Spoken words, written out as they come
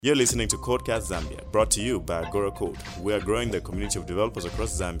You're listening to Codecast Zambia, brought to you by Agora Code. We are growing the community of developers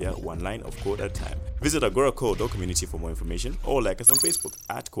across Zambia, one line of code at a time. Visit agoracode.community for more information or like us on Facebook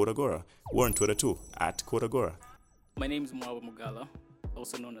at Code Agora. We're on Twitter too, at Code Agora. My name is Mwaba Mugala,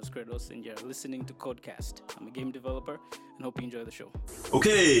 also known as Credos, and you're listening to Codecast. I'm a game developer and hope you enjoy the show.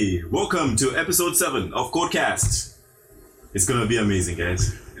 Okay, welcome to episode 7 of Codecast. It's gonna be amazing,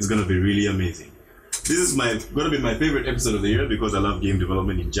 guys. It's gonna be really amazing. This is gonna be my favorite episode of the year because I love game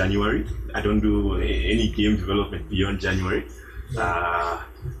development in January. I don't do any game development beyond January.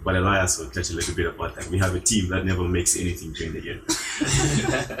 But Elias will touch a little bit about that. We have a team that never makes anything during the year.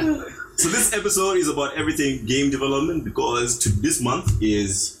 So this episode is about everything game development because this month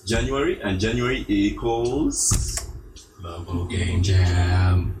is January and January equals Global Game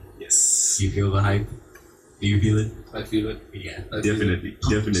Jam. Yes. You feel the hype? Do you feel it? I feel it. Yeah. Definitely.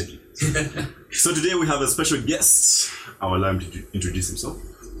 So today we have a special guest. I'll allow him to introduce himself.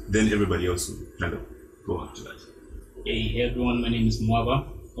 Then everybody else will kind of go on to that. Hey everyone, my name is Mwaba,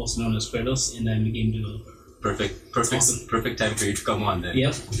 also known as Credos, and I'm a game developer. Perfect time for you to come on then.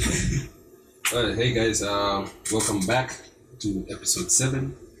 Yep. Hey guys, welcome back to episode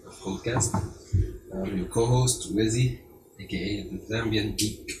 7 of Codecast. I'm your co-host, Wezi, aka the Zambian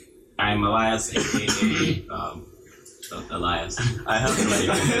Geek. I'm Elias, aka Elias. I have no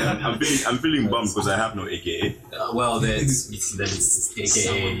AKA. I'm feeling bummed because I have no AKA. Well, that's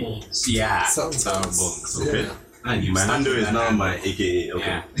aka. Yeah. Sour Bones. Okay. Yeah. And you My stuck handle with is that now handle. my AKA.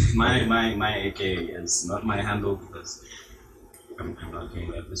 Okay. Yeah. My AKA is not my handle because I'm not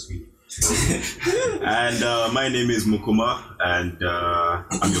doing that this week. And my name is Mukuma, and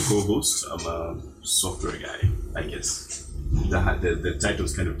I'm your co-host. I'm a software guy, I guess. The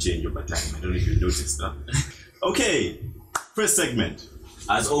titles kind of change over time. I don't know if you noticed that. Okay, first segment.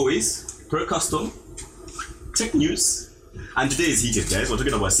 As always, per custom, tech news. And today is heated, guys. We're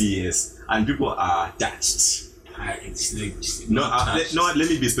talking about CES, and people are touched. It's like Let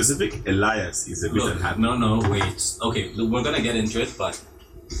me be specific. Elias is a bit unhappy. No, wait. Okay, we're gonna get into it, but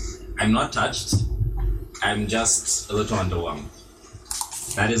I'm not touched. I'm just a little underwhelmed.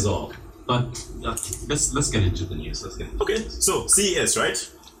 That is all. But let's get into the news. Okay, so CES,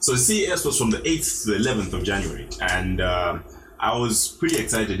 right? So CES was from the 8th to the 11th of January, and I was pretty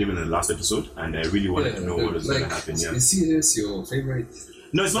excited even in the last episode, and I really wanted to know what was going to happen. Yeah. Is CES your favorite?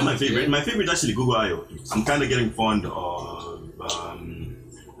 No, it's not my favorite. My favorite is actually Google I/O. I'm kind of getting fond of. I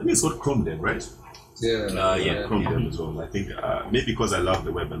think it's called Chrome Dev, right? Yeah. Chrome Dev as well. I think maybe because I love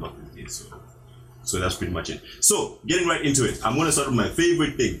the web a lot these days. So that's pretty much it. So getting right into it, I'm going to start with my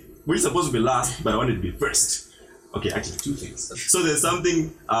favorite thing, which is supposed to be last, but I wanted to be first. Okay, actually two things. So there's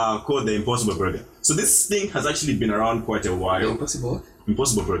something called the Impossible Burger. So this thing has actually been around quite a while. Impossible?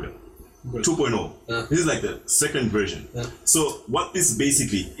 Impossible Burger 2.0. This is like the second version. So what this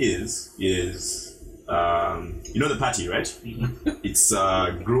basically is you know the patty, right? It's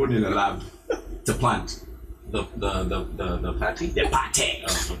grown in a lab. It's a plant. The patty? The patty.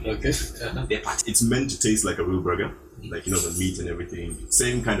 Okay. The patty. It's meant to taste like a real burger. Like, the meat and everything.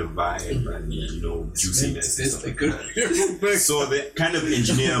 Same kind of vibe and, juiciness. And stuff like that. So they kind of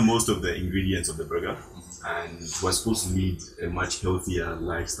engineer most of the ingredients of the burger. And we're supposed to lead a much healthier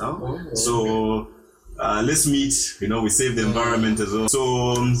lifestyle. So less meat, we save the environment as well.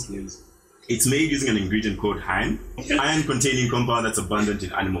 So it's made using an ingredient called iron. Iron containing compound that's abundant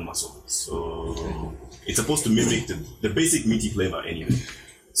in animal muscle. So it's supposed to mimic the basic meaty flavor anyway.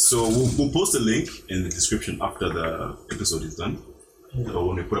 So we'll post a link in the description after the episode is done. Or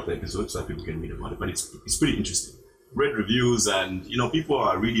when we put up the episode so that people can read about it. But it's pretty interesting. Read reviews and people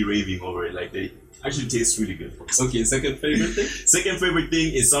are really raving over it. Like they actually taste really good. Okay, second favorite thing? Second favorite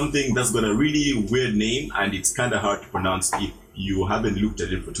thing is something that's got a really weird name and it's kind of hard to pronounce if you haven't looked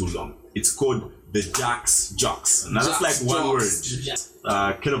at it for too long. It's called the Jax Jocks. Now that's like one word.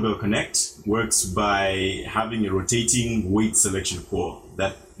 Kettlebell Connect works by having a rotating weight selection core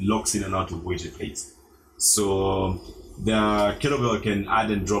that locks in and out of weighted plates. So the kettlebell can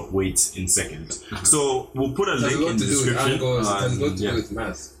add and drop weights in seconds. So we'll put a link in the description. It has a lot to do with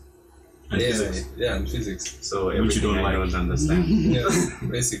math. And physics. Yeah, and physics. So Which you everything don't I like. don't understand. Yeah,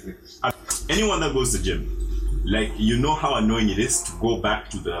 basically. Anyone that goes to gym, like how annoying it is to go back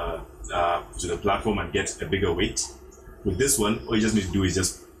to the platform and get a bigger weight. With this one, all you just need to do is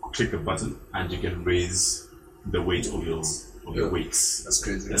just click a button and you can raise the weight of your weights. That's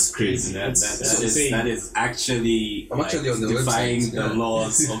crazy. That's crazy. That is actually I'm actually on the defying website, the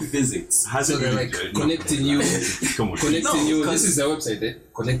laws of physics. Has So they're like connecting you. Come on. Connecting you. because- This is the website, eh?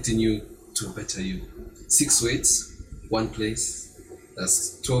 Connecting you to a better you. 6 weights, 1 place.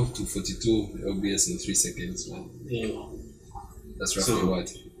 That's 12 to 42 LBS in 3 seconds, man. Yeah. That's roughly So-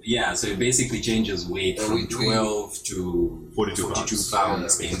 what? Yeah, so it basically changes weight from 12 to 42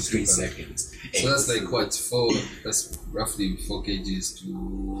 pounds in 42 3 pounds. seconds. So that's like what, that's roughly 4 kgs to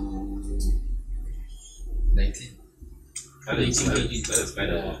 19. That is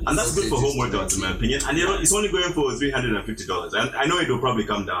better. And that's good for Okay, home workouts, in my opinion. And it's only going for $350. And I know it will probably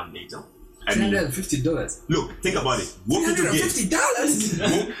come down later. I mean, $350. look, think about it. Walk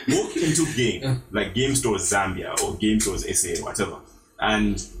into game, like Game Stores Zambia or Game Stores SA, whatever,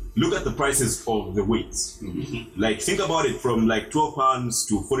 and look at the prices of the weights. Like, think about it from like 12 pounds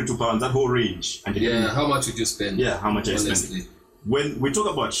to 42 pounds, that whole range. And How much would you spend? Yeah, how much I honestly spend. When we talk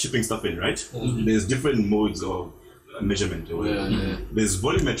about shipping stuff in, right? There's different modes of measurement. There's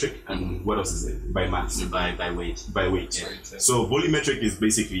volumetric, and what else is it? By mass. By weight. By weight. Yeah. So volumetric is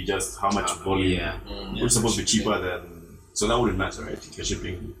basically just how much volume. Which is supposed to be cheaper than. So that wouldn't matter, right? If you're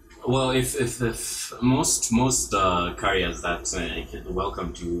shipping. Well, if most carriers that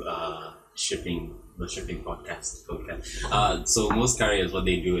welcome to the shipping podcast. So most carriers, what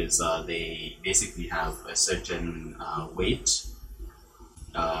they do is they basically have a certain weight,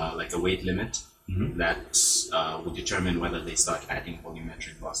 like a weight limit. That would determine whether they start adding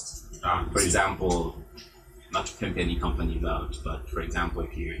volumetric costs. For example, not to pimp any companies out, but for example,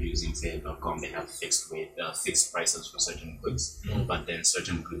 if you're using Sale.com, they have fixed prices for certain goods. But then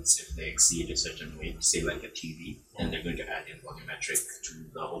certain goods, if they exceed a certain weight, say like a TV, then they're going to add in volumetric to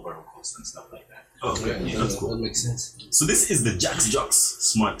the overall cost and stuff like that. Okay, that's cool. That makes sense. So this is the Jax Jocks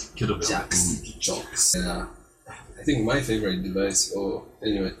Smart Kettlebell. Jocks. Yeah. I think my favorite device, or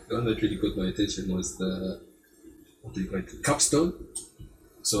anyway, the one that really caught my attention was the, what do you call it, Capstone.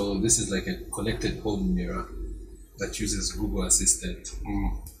 So this is like a connected home mirror that uses Google Assistant.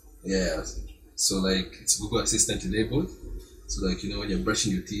 Yeah. So like it's Google Assistant enabled. So like, when you're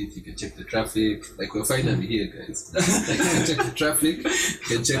brushing your teeth, you can check the traffic. Like we're finally here, guys. Like you can check the traffic,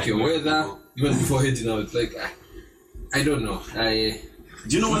 you can check your weather, even before heading out. Like I don't know.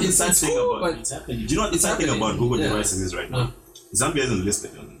 Do you know what the sad thing about? Do you know what the sad thing about Google devices is right now? Zambia isn't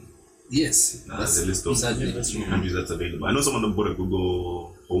listed on. Yes, that's the list of countries that's available. I know someone that bought a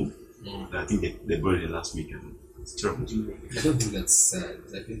Google Home. I think they bought it last week, and it's terrible. I don't think that's sad.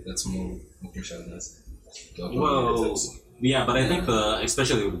 I think that's more pressure on us. Well, yeah, but I think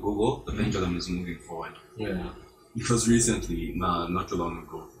especially with Google, the pendulum is moving forward. Yeah. Because recently, not too long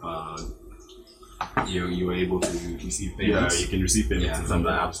ago, you were able to receive payments. Yeah, you can receive payments in some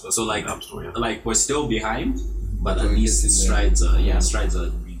App Store. So like, App Store, like we're still behind, but at least strides are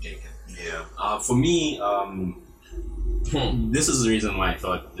being taken. Yeah. For me, this is the reason why I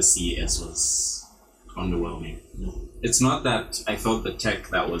thought the CES was underwhelming. It's not that I thought the tech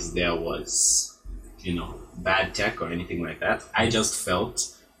that was there was, bad tech or anything like that. I just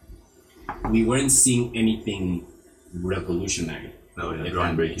felt we weren't seeing anything revolutionary. No, yeah, if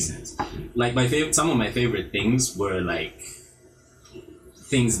that makes groundbreaking. sense. Like some of my favorite things were like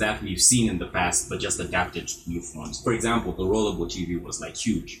things that we've seen in the past, but just adapted to new forms. For example, the rollable TV was like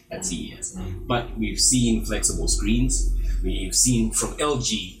huge at CES, but we've seen flexible screens. We've seen from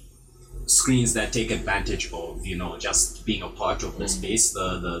LG screens that take advantage of just being a part of the space.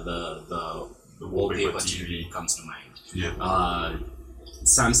 The wallpaper TV comes to mind. Yeah.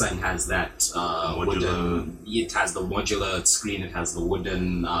 Samsung has that wooden. It has the modular screen. It has the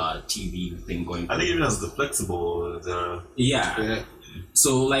wooden TV thing going. I think it even has the flexible. Yeah.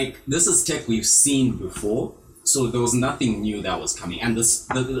 So like this is tech we've seen before. So there was nothing new that was coming, and the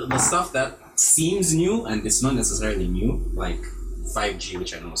stuff that seems new and it's not necessarily new, like 5G,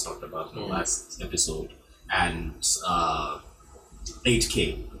 which I know was talked about in the last episode, and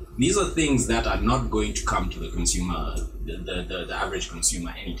 8K. These are things that are not going to come to the consumer, the average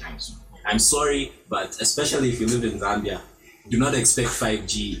consumer anytime soon. I'm sorry, but especially if you live in Zambia, do not expect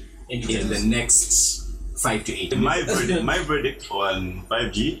 5G in the next 5 to 8 years. My verdict on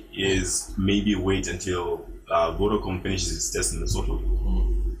 5G is maybe wait until Vodacom finishes its test in the Lesotho.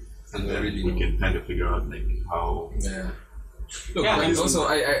 And then we can kind of figure out like how. Yeah. Look, and also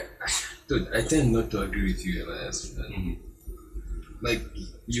I tend not to agree with you, Elias. Like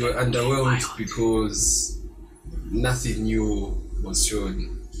you were underwhelmed because nothing new was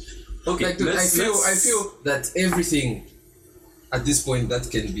shown. Okay, like, dude, I feel that everything at this point that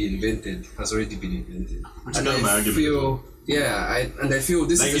can be invented has already been invented. I feel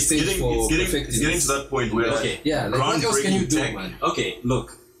this like is the stage for perfecting. It's getting to that point where like what else can you do, man? Okay,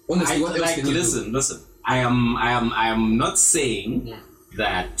 look. Honestly, what else can you do? Listen. I am not saying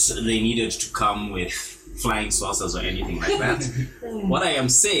that they needed to come with flying saucers or anything like that. What I am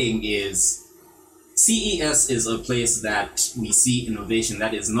saying is CES is a place that we see innovation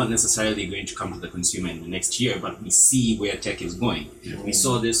that is not necessarily going to come to the consumer in the next year, but we see where tech is going. We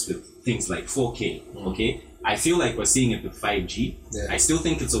saw this with things like 4K, okay? I feel like we're seeing it with 5G. I still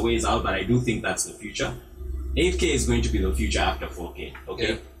think it's a ways out, but I do think that's the future. 8K is going to be the future after 4K,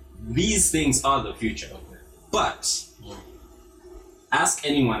 okay? These things are the future. But ask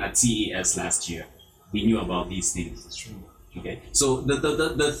anyone at CES last year, we knew about these things. That's true. Okay, so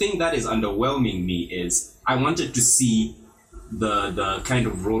the thing that is underwhelming me is I wanted to see the kind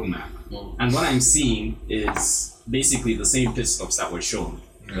of roadmap, and what I'm seeing is basically the same pit stops that were shown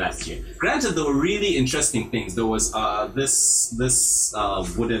last year. Granted, there were really interesting things. There was this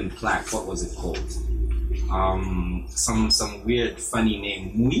wooden plaque. What was it called? Some weird funny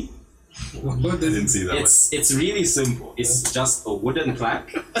name, Mui. I didn't see that. It's really simple. It's just a wooden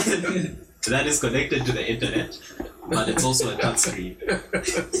plaque that is connected to the internet, but it's also a touchscreen.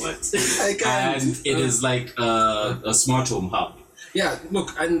 And it is like a smart home hub. Yeah,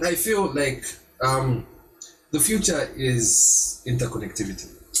 look, and I feel like the future is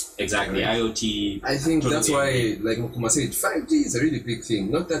interconnectivity. Exactly, right? IoT. I think that's why, like Mukuma said, 5G is a really big thing.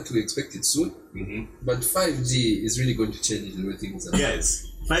 Not that we expect it soon, but 5G is really going to change the way things are. Yes,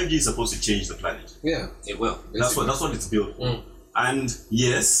 5G is supposed to change the planet. Yeah, it will. That's what it's built for. And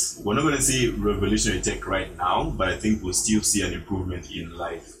yes, we're not going to see revolutionary tech right now, but I think we'll still see an improvement in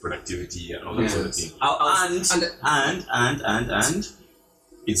life, productivity, and all that sort of thing. And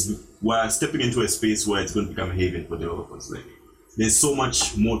we're stepping into a space where it's going to become a haven for developers. Like, there's so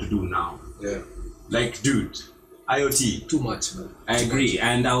much more to do now. Yeah. Like, dude, IoT. Too much, man. I agree,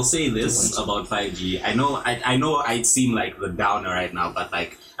 and I'll say this about 5G. I know I seem like the downer right now, but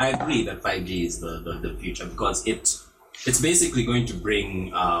like I agree that 5G is the future because it's basically going to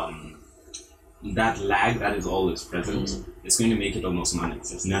bring that lag that is always present. It's going to make it almost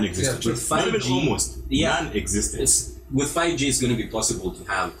non-existent. Non-existent. With 5G, almost non-existent. With 5G, it's going to be possible to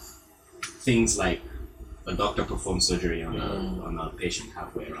have things like a doctor performs surgery on a patient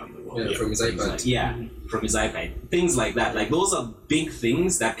halfway around the world. Yeah, from his iPad. From his iPad. Things like that. Like those are big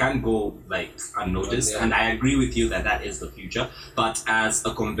things that can't go like unnoticed. And I agree with you that is the future. But as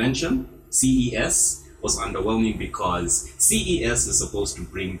a convention, CES was underwhelming because CES is supposed to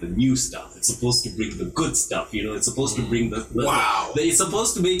bring the new stuff. It's supposed to bring the good stuff. You know, it's supposed to bring the wow. It's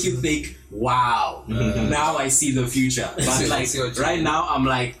supposed to make you think, wow, now I see the future. But like right now, I'm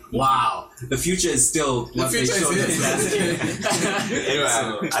like, wow, the future is still what they showed us last year.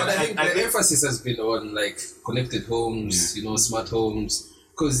 But I think the emphasis has been on like connected homes, you know, smart homes.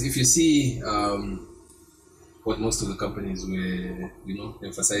 Because if you see what most of the companies were, you know,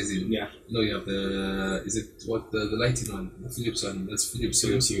 emphasizing. Yeah. You know, you have the lighting one, the Philips one. That's Philips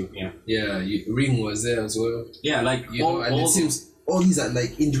Hue. Yeah. Yeah. Ring was there as well. Yeah, like you know, and it seems all these are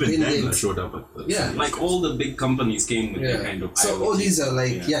like independent. Even showed up at like all the big companies came with the kind of. So IoT. all these are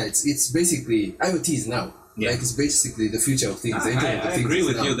like it's basically IoT is now. Yeah. Like it's basically the future of things. I agree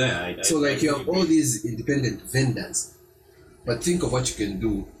with you there. So like you have all these independent vendors, but think of what you can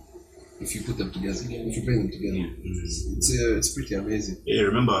do if you put them together, if you bring them together. It's pretty amazing. Yeah,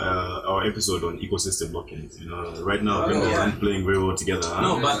 remember our episode on ecosystem blockchains? You know, right now vendors aren't playing very well together. Huh?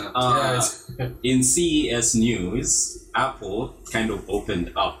 No, but in CES news, Apple kind of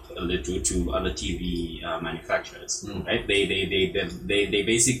opened up a little to other TV manufacturers. Right? They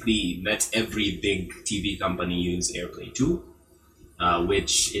basically let every big TV company use AirPlay 2,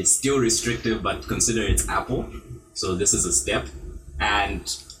 which is still restrictive, but consider it's Apple. So this is a step. And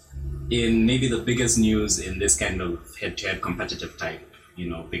in maybe the biggest news in this kind of head-to-head competitive type, you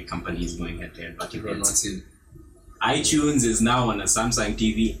know, big companies going head-to-head, but iTunes is now on a Samsung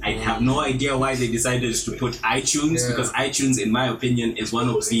TV. I have no idea why they decided to put iTunes because iTunes, in my opinion, is one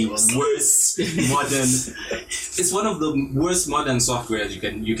of the worst modern. It's one of the worst modern softwares you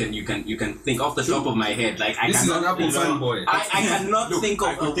can think off the top of my head. Like I this cannot. Is an Apple fanboy. I cannot think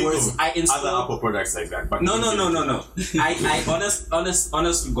of a worse. I install other Apple products like that. But no. I honest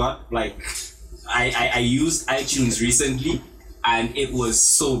to God, like I used iTunes recently. And it was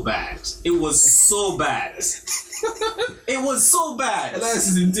so bad. It was so bad. It was so bad. Elias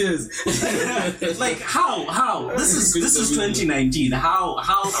is in tears. Like how? This is 2019. How?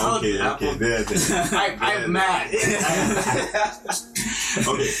 Okay. There. I'm mad.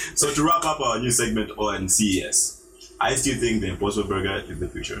 Okay, so to wrap up our new segment on CES, I still think the Impossible Burger is the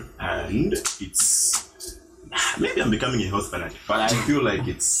future, and it's maybe I'm becoming a health fanatic, but I feel like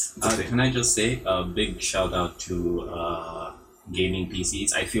it's. Can I just say a big shout out to gaming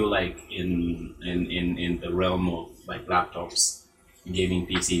PCs? I feel like in the realm of like laptops, gaming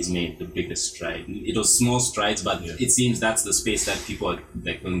PCs made the biggest stride. It was small strides, but it seems that's the space that people are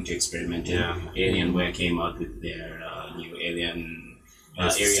like willing to experiment in. Alienware came out with their new Alien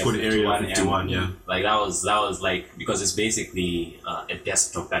Area 51. Like that was like, because it's basically a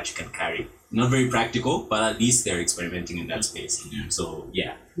desktop that you can carry. Not very practical, but at least they're experimenting in that space. So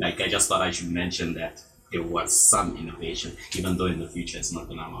yeah, like I just thought I should mention that there was some innovation, even though in the future it's not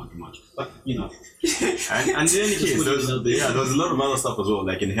going to amount to much. But you know, and in any case, there's a lot of other stuff as well,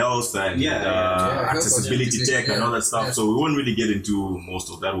 like in health and accessibility tech and all that stuff. So we won't really get into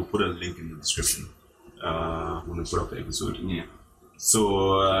most of that. We'll put a link in the description when we put up the episode.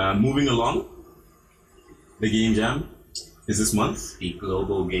 So moving along, the Game Jam is this month. The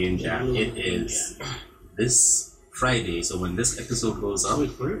Global Game Jam. It is this Friday. So when this episode goes up,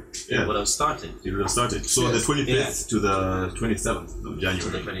 it would have started. It would have started. So the 25th to the 27th of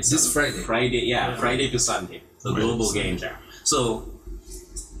January. This Friday. Friday to Sunday. The Global Game Jam. So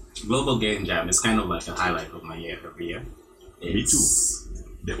Global Game Jam is kind of like a highlight of my year every year. Me too.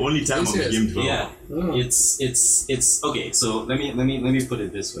 The only time I'm a game developer. It's okay. So let me put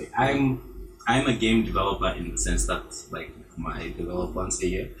it this way. I'm a game developer in the sense that like I develop once a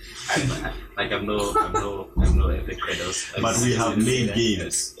year. I'm no epic credos. But we have made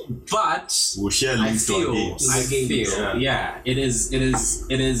games. But we'll share links to our games. I feel it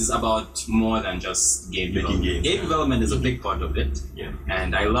is about more than just game development. Games, game development is a big part of it. Yeah.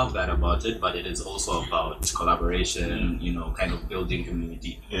 And I love that about it, but it is also about collaboration, kind of building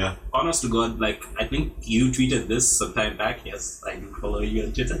community. Yeah. Honest to God, like I think you tweeted this some time back. Yes, I do follow you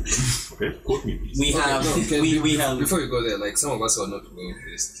on Twitter. Okay, quote me please. We have before you go there, like some of us are not going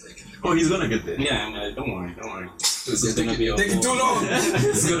first. Oh, he's gonna get there. Yeah, don't worry. It's gonna be taking too long.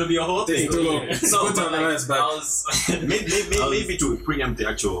 It's gonna be a whole thing. Too long. So, but maybe to preempt the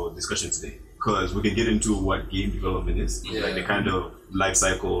actual discussion today, because we can get into what game development is, like the kind of life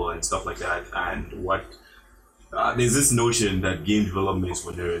cycle and stuff like that, and what there's this notion that game development is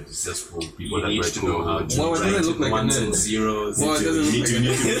for nerds. It's just for people that need like to know how to write ones and zeros. You need to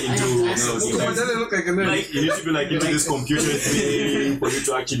What doesn't look like a nerd? You need to be like into this computer thing for you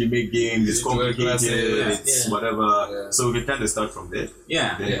to actually make games. It's complicated. It's whatever. Yeah. So we can kind of start from there.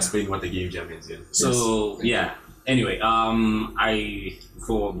 Then explain what the Game Jam is. So anyway,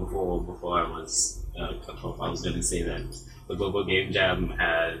 before I was cut off, I was going to say that the Global Game Jam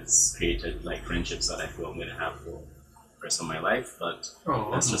has created like friendships that I feel I'm going to have for the rest of my life, but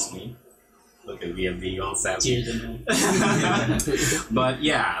that's just me. Look at me and being all savvy. But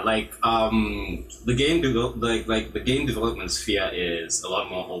the game development sphere is a lot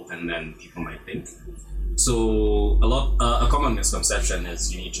more open than people might think. So a common misconception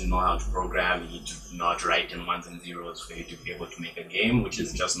is you need to know how to program, you need to know how to write in ones and zeros for you to be able to make a game, which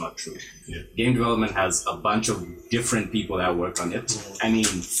is just not true. Game development has a bunch of different people that work on it. I mean,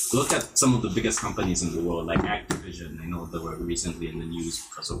 look at some of the biggest companies in the world, like Activision. I know they were recently in the news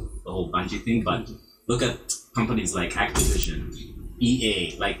because of the whole Bungie thing, but look at companies like Activision,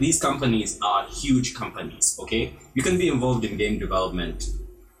 EA. Like, these companies are huge companies, okay? You can be involved in game development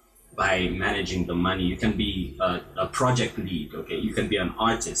by managing the money. You can be a project lead, okay? You can be an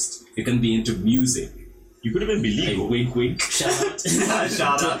artist. You can be into music. You could even be legal. Wink, wink. Shout out.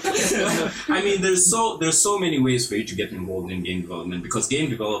 Shout out. I mean, there's so many ways for you to get involved in game development, because game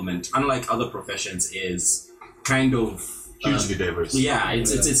development, unlike other professions, is kind of hugely diverse.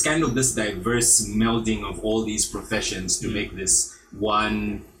 It's kind of this diverse melding of all these professions to make this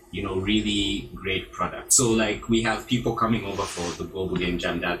one really great product. So like, we have people coming over for the Global Game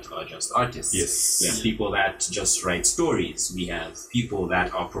Jam that are just artists. Yes. We have people that just write stories. We have people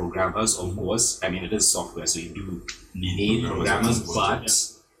that are programmers, of course. I mean, it is software, so you do need programmers, but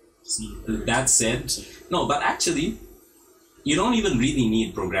that said, no, but actually, you don't even really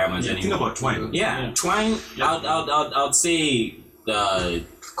need programmers anymore. Think about Twine. Twine, I would say the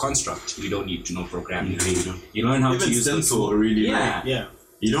Construct, you don't need to know programming. You learn how to use Stencil, really.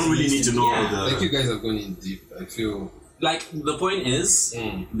 You don't really need to know like, you guys are going in deep. I feel like the point is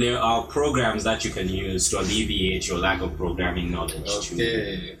there are programs that you can use to alleviate your lack of programming knowledge to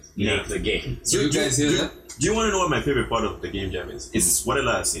make the game. So you guys hear that? Do you want to know what my favorite part of the Game Jam is? It's what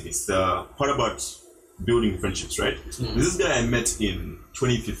Ella said. It's the part about building friendships, right? This guy I met in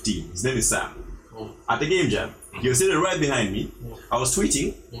 2015. His name is Sam. At the Game Jam, he was sitting right behind me. I was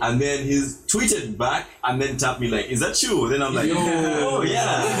tweeting, and then he tweeted back, and then tapped me like, "Is that you?" Then I'm like, "Oh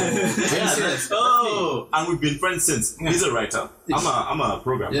yeah, and we've been friends since." He's a writer. I'm a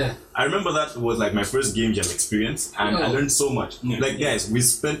programmer. Yeah. I remember that was like my first Game Jam experience, and I learned so much. Like, guys, we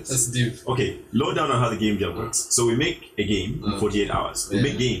spent. That's deep. Okay, low down on how the Game Jam works. So we make a game in 48 hours. We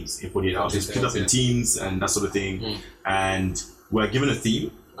make games in 48 hours. We split up in teams and that sort of thing, and we're given a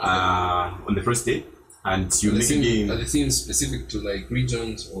theme on the first day, and you make a game. Are the themes specific to like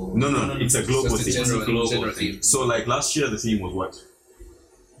regions or? No, it's a global Just a theme. general theme. So like last year, the theme was what?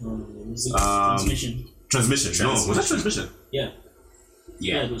 Transmission. Transmission. No, was that transmission? Yeah.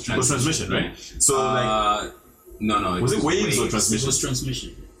 Yeah, it was It was transmission, right? So like, no. was it waves or It transmission? was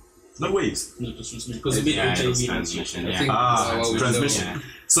transmission. Not waves. No, it was transmission. Because it made Yeah, it was HIV. transmission. I Yeah. think Transmission. Yeah.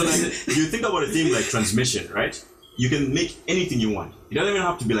 So like, you think about a theme like transmission, right? You can make anything you want. It doesn't even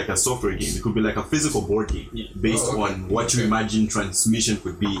have to be like a software game. It could be like a physical board game based on what you imagine transmission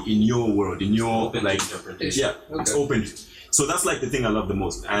could be in your world, in your Open like interpretation. it's open. So that's like the thing I love the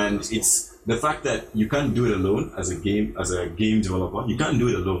most, and it's the fact that you can't do it alone as a game developer. You can't do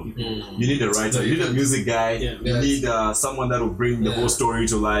it alone. You need a writer, you need a music guy, you need someone that will bring the whole story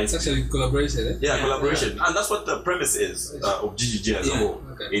to life. It's actually collaboration, eh? Yeah, collaboration, and that's what the premise is of GGG as a whole.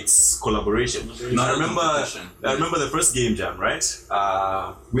 Okay. It's collaboration. Not I a remember competition. the first game jam, right?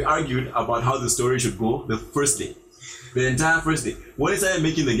 We argued about how the story should go the first day, the entire first day. When we started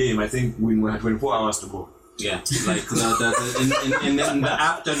making the game, I think we had 24 hours to go. Yeah, like in the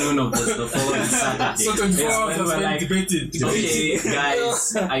afternoon of the following Saturday. So 24 hours when has we're been like, debated. okay,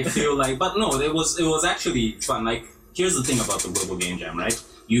 guys, I feel like, but no, it was actually fun. Like, here's the thing about the Global Game Jam, right?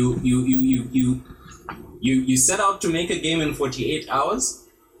 You set out to make a game in 48 hours,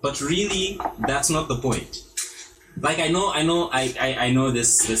 but really, that's not the point. Like, I know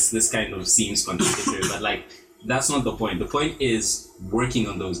this kind of seems contradictory, but like, that's not the point. The point is working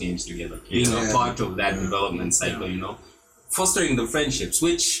on those games together, being a part of that development cycle, you know, fostering the friendships,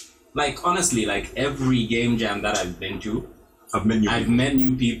 which, like, honestly, like every game jam that I've been to, I've met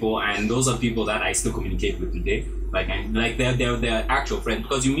new people, and those are people that I still communicate with today. Like they're actual friends,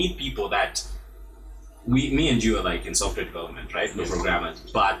 because you meet people that me and you are like in software development, right? No programmers,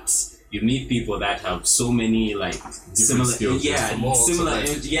 but you meet people that have so many like similar skills, similar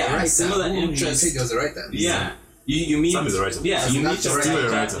interests. He was a writer. Yeah, you meet. Sam is a writer. Yeah, you meet a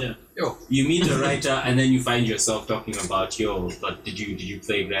writer. Yo. You meet a writer, and then you find yourself talking about but did you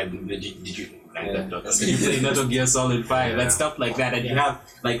play did you play Metal Gear Solid 5 and stuff like that, and you have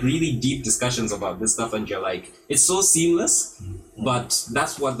like really deep discussions about this stuff, and you're like, it's so seamless. But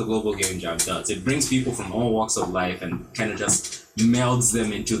that's what the Global Game Jam does. It brings people from all walks of life and kind of just melds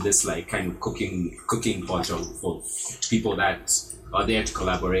them into this like kind of cooking pot for people that are there to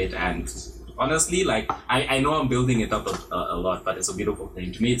collaborate. And honestly, like I know I'm building it up a lot, but it's a beautiful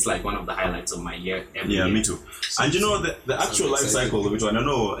thing. To me, it's like one of the highlights of my year. Yeah, me too. And you know, the actual life cycle, which one I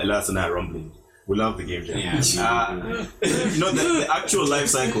know Elias and I are rumbling. We love the game jam. Yeah. You know, the actual life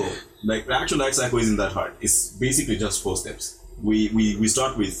cycle, like the actual life cycle isn't that hard. It's basically just 4 steps. We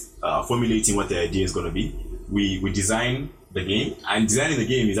start with formulating what the idea is going to be. We design the game, and designing the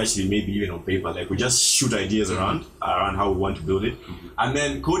game is actually maybe even on paper. Like we just shoot ideas around how we want to build it, and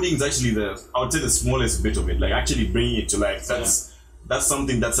then coding is actually I would say the smallest bit of it. Like actually bringing it to life. That's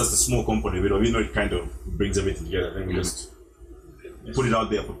something that's just a small component of it. You know, it kind of brings everything together. Then we just put it out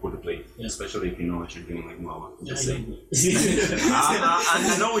there for people to play. Yeah. Especially if you know what you're doing, like Mawa. Just saying.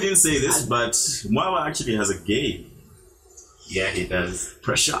 I know we didn't say this, but Mawa actually has a game. Yeah, he does.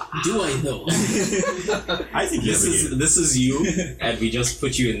 Pressure. Do I know? I think this is you, and we just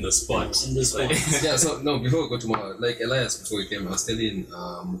put you in the spot. Yeah, so no, before we go to more, like Elias, before we came, I was telling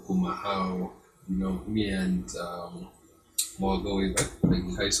Mukuma how, you know, me and Moa go way back, like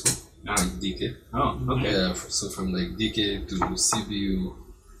in high school, like DK. Oh, okay. Yeah, so from like DK to CBU,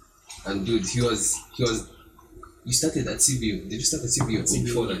 and dude, he was. You started at CBU. Did you start at CBU or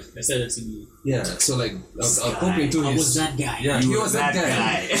before that? I started at CBU. Yeah, so like I was popping to I his. was that guy. Yeah, he was that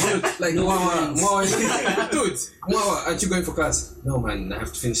guy. Like, Moa, dude, Moa, aren't you going for class? No, man, I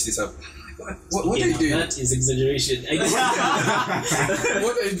have to finish this up. What are you doing? That is exaggeration.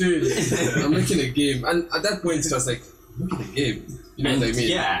 What are you doing? I'm making a game, and at that point it was like, making a game. You know what I mean?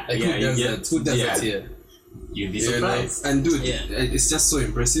 Yeah, like, yeah, who does that? Who does that here? You'd be You know? surprised. And dude, it's just so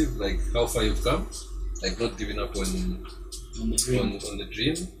impressive, like how far you've come. Like not giving up on the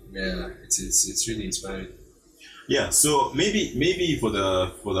dream. Yeah, it's really inspiring. Yeah, so maybe for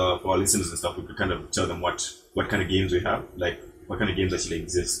our listeners and stuff, we could kind of tell them what kind of games we have, like what kind of games actually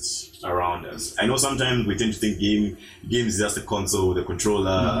exist around us. I know sometimes we tend to think games is just a console, the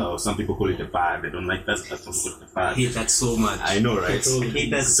controller, or some people call it a pad. They don't like that. That's not a pad. I hate that so much. I know, right? I hate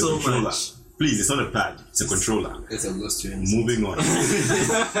that so much. Please, it's not a pad. It's a controller. It's a lost twins. Moving on.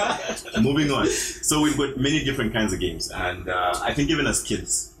 Moving on. So we've got many different kinds of games, and I think even as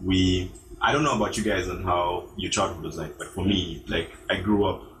kids, I don't know about you guys and how your childhood was like, but for me, like I grew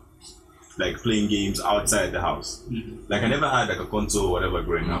up like playing games outside the house. Like I never had like a console or whatever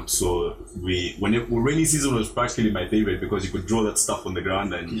growing up. So when rainy season was practically my favorite because you could draw that stuff on the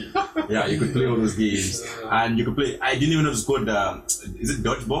ground and you could play all those games and you could play. I didn't even know it was called. Is it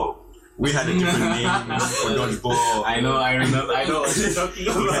dodgeball? We had a different name for dodgeball. I know what you're talking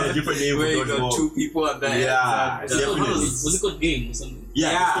about. We had a different name for Where you got dodgeball. 2 people at the end. Yeah, definitely. Was it called game or something?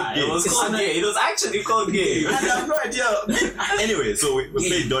 Yeah, It was called game. It was actually called game. I have no idea. Anyway, so we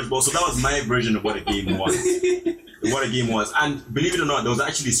played dodgeball. So that was my version of what a game was. And believe it or not, there was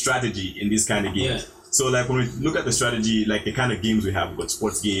actually strategy in this kind of game. Yeah. So like when we look at the strategy, like the kind of games we have, we've got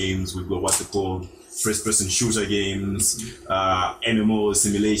sports games, we've got what's it called, first-person shooter games, MMOs,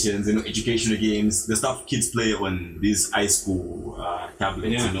 simulations, educational games, the stuff kids play on these high school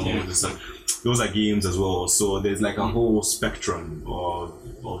tablets, the stuff. Those are games as well. So there's like a whole spectrum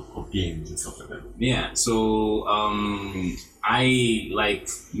of games and stuff like that. Yeah. So I like,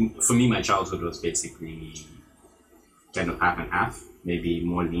 for me, my childhood was basically kind of half and half. Maybe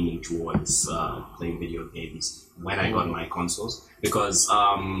more leaning towards playing video games when I got my consoles because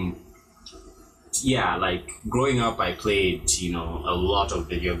like growing up I played a lot of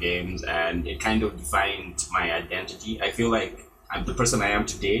video games and it kind of defined my identity. I feel like I'm the person I am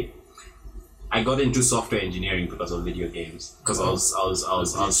today. I got into software engineering because of video games because I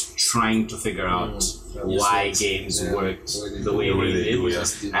was trying to figure out why games worked the way they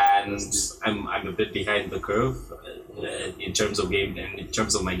did, and I'm a bit behind the curve in terms of game and in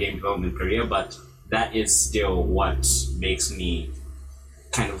terms of my game development career, but that is still what makes me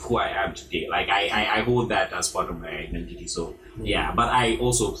kind of who I am today. Like I hold that as part of my identity. So yeah, but I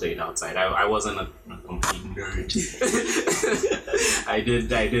also played outside. I wasn't a complete nerd. I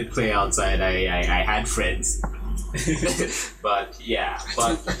did play outside. I had friends. But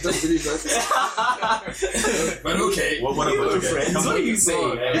don't believe that. But okay. What about your friends? What are you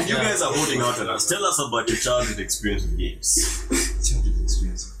saying? If you guys are holding out on us, tell us about your childhood experience with games. Childhood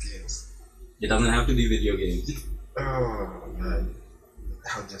experience with games. It doesn't have to be video games. Oh man,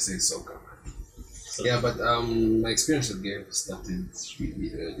 I'll just say soccer, man. Yeah, but my experience with games started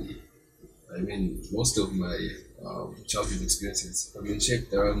really early. I mean, most of my childhood experiences have been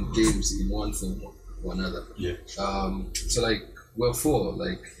shaped around games in one form or another. Yeah. So like we're 4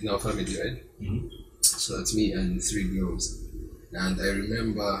 like in our family, right? Mm-hmm. So that's me and 3 girls, and I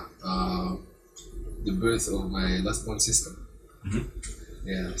remember the birth of my last born sister. Mm-hmm.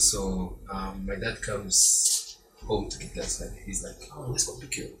 Yeah. So my dad comes home to get us, and he's like, "Oh, let's go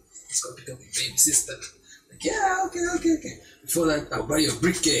pick up your baby sister." Like, yeah, okay. Before that, I'll buy you a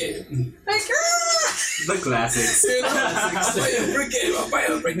brick game. Like, The classics. I'll buy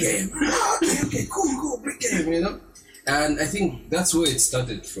you a brick game. Okay, cool, brick game, And I think that's where it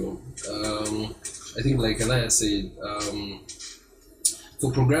started from. I think, like Anaya said,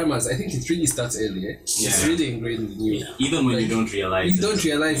 for programmers, I think it really starts early. It's really ingrained in you. Yeah. Even when you don't realize You don't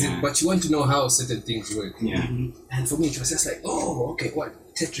realize it, but you want to know how certain things work. Yeah. And for me, it was just like, oh, okay, what?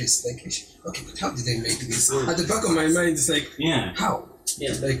 Tetris. Like, okay, but how did they make this? At the back of my mind, it's like, how?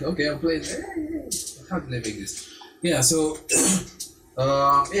 Yeah. Like, okay, I'm playing. How did they make this? Yeah, so,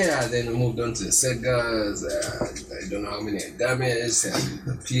 then we moved on to Segas, I don't know how many Agames,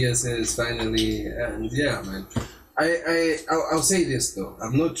 and PSS finally, and yeah, man. I'll say this though,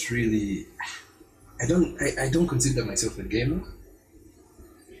 I'm not really, I don't consider myself a gamer.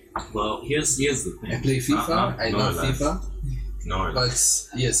 Well, here's the thing. I play FIFA, I love FIFA. No, But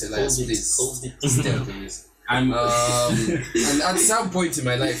yes, Elias, please. Hold it. Still, please. I'm And at some point in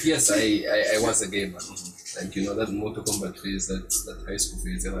my life, yes, I was a gamer. Like, that Mortal Kombat phase, that high school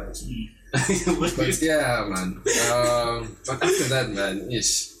phase. But yeah, man. But after that, man,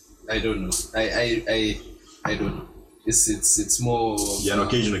 I don't know. I don't know. It's more. You're an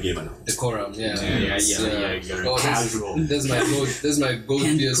occasional gamer now. Decorum, yeah. You're Oh, casual. there's my gold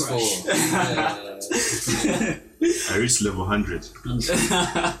Candy PS4. Yeah. I reached level 100. I'm on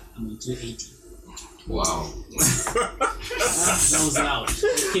 280. Wow. That was loud.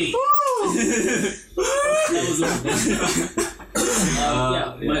 Okay. That was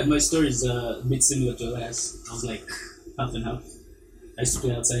loud. My story is a bit similar to Elias. I was like half and half. I used to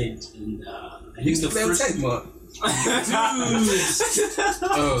play outside, and I think the first. Outside, man.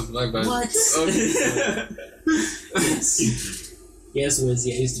 Oh, my bad. What? Okay. Yes,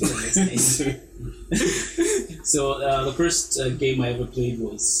 Wesley, I used to play outside. So the first game I ever played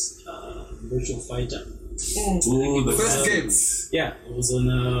was Virtual Fighter. Ooh, the First game. Yeah, it was on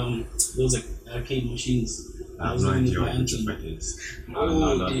those arcade machines. I have no idea what Virtual Fighter is.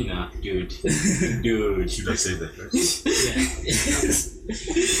 No, dude. Should I say that first?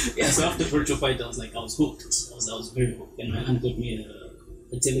 Yeah. Yeah, so after Virtual Fighter, I was hooked. I was very hooked. And my aunt got me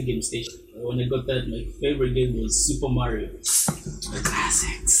a telegame station. When I got that, my favorite game was Super Mario.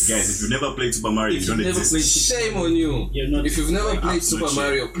 Classics. Guys, if you've never played Super Mario, you don't exist. Shame on you. You're not. If you've never played absolute Super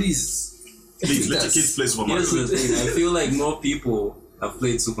Mario, please Please let your us. kids play Super Mario. Here's the thing. I feel like more people have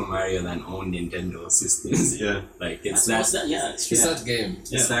played Super Mario than own Nintendo systems. Yeah. Like it's That's that. yeah, it's It's true. that game.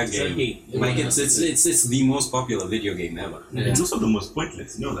 It's that It's that game. game. Like it's the most popular video game ever. Yeah. It's also the most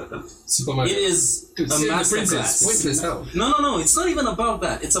pointless. You know that, huh? Super Mario. It is a Save the princess. masterclass. Pointless how? No. It's not even about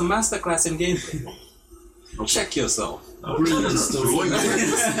that. It's a masterclass in gameplay. Check yourself. Brilliant story. Before you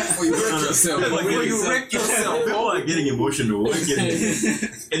Before you wreck yourself. Before you wreck yourself. People are getting emotional. We're getting...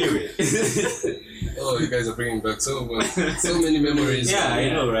 Anyway. Oh, you guys are bringing back so many memories. Yeah, I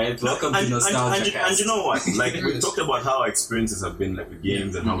know, right? Welcome to Nostalgia and you know what? Like, we talked about how our experiences have been like with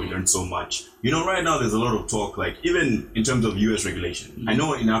games and how we learned so much. You know, right now there's a lot of talk, like, even in terms of US regulation. I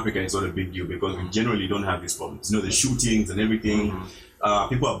know in Africa it's not a big deal because we generally don't have these problems. You know, the shootings and everything.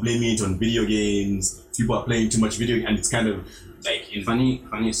 People are blaming it on video games. People are playing too much video, and it's kind of like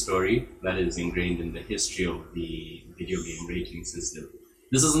funny story that is ingrained in the history of the video game rating system.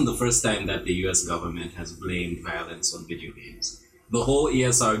 This isn't the first time that the US government has blamed violence on video games. The whole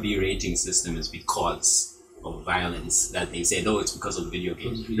ESRB rating system is because of violence that they said, oh, it's because of video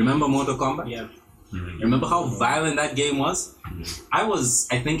games. Remember Mortal Kombat? Yeah. Remember how violent that game was? I was,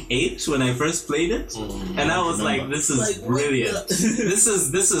 I think, 8 when I first played it, and I was like, "This is Like, brilliant. what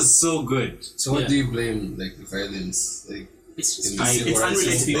this is so good." So what Yeah. do you blame, like, the violence? Like, It's just In the I- civil it's rights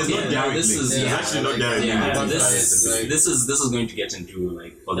unrelated. movement? There's no Yeah, direct this link. is- There's yeah, actually no like, direct Yeah, link. this is going to get into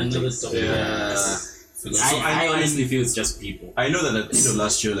like another politics. story. I honestly feel it's just people. I know that at the end of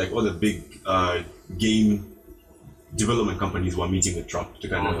last year, like all the big game development companies were meeting with Trump to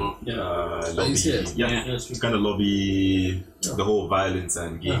kind of lobby. you see it? Yeah, That's true. to kind of lobby the whole violence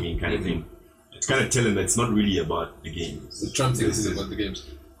and gaming kind of thing. It's kind of telling that it's not really about the games. the Trump thinks it's about the games.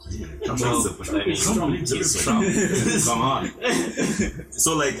 Trump Well, is supposed to be Trump believes is everything. Trump. Come on.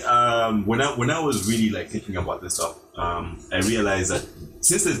 So like when I was really like thinking about this stuff, I realized that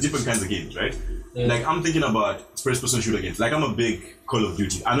since there's different kinds of games, right? Like I'm thinking about first-person shooter games. Like I'm a big Call of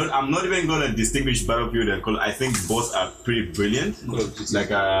Duty. I'm not even gonna distinguish Battlefield and Call. I think both are pretty brilliant. Call of Duty.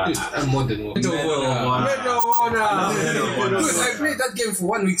 Like I'm more than one. Medal of Honor. Medal of Honor. Medal of Honor. Dude, I played that game for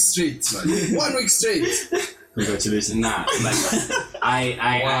 1 week straight, man. 1 week straight. congratulations. Nah, like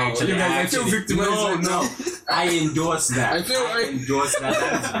I Wow. actually, You guys, I feel victimized no, right now. I endorse that. I endorse that.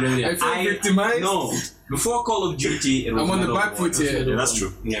 That's brilliant. I feel victimized. No, before Call of Duty, it was I'm on the Medal of back foot Honor. here. Yeah, that's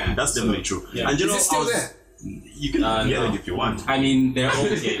true. Yeah, That's definitely true. yeah. And you know, Is it still I was- there? You can get no. it if you want. I mean, they're old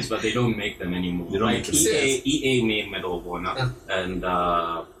games, but they don't make them anymore. They don't Like make them. EA made Medal of Honor, and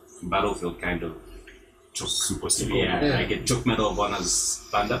Battlefield kind of Super super. yeah, Yeah. like it took Medal of Honor's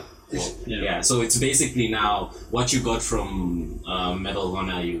thunder. Well, Yeah. yeah, so it's basically now what you got from Medal of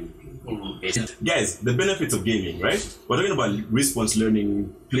Honor. Guys, the benefits of gaming, right? We're talking about response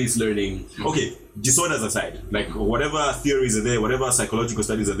learning, place learning. Okay, disorders aside, like whatever theories are there, whatever psychological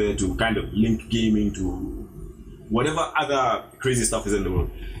studies are there to kind of link gaming to whatever other crazy stuff is in the world.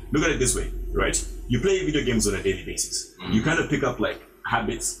 Look at it this way, right? You play video games on a daily basis. You kind of pick up like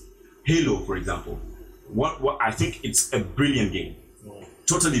habits. Halo, for example. What I think it's a brilliant game.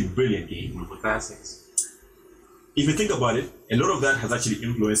 Totally brilliant game. Classics. If you think about it, a lot of that has actually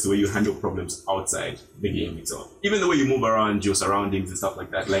influenced the way you handle problems outside the game itself. Even the way you move around your surroundings and stuff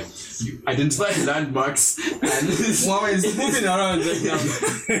like that. Like, you identify landmarks and Mama is moving around right now.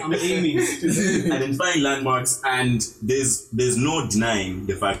 I'm aiming. identifying landmarks, and there's no denying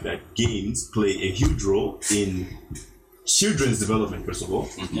the fact that games play a huge role in children's development, first of all,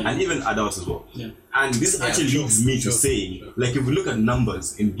 and even adults as well. Yeah. And this actually leads me to saying, like, if we look at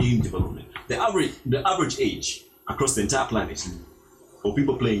numbers in game development, the average age across the entire planet for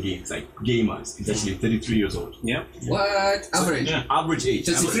people playing games, like gamers, is actually 33 years old. Yeah. What? Average? Yeah. Average age.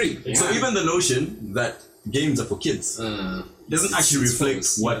 33. Average. So even the notion that games are for kids doesn't actually it's reflect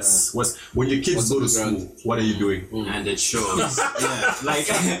false, what's when your kids What's go on to the ground. school, what are you doing? And it shows. Yeah. Like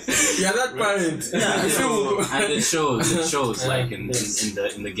You're that parent. I feel. and it shows like in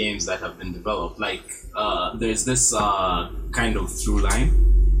the games that have been developed. Like there's this kind of through line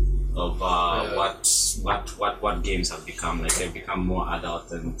of what games have become. Like they've become more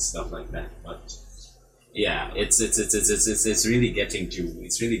adult and stuff like that. But yeah, it's really getting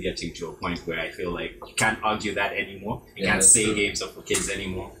to a point where I feel like you can't argue that anymore. You Yeah, can't that's say true. games are for kids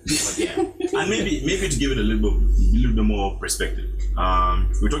anymore. But yeah. And maybe to give it a little bit more perspective.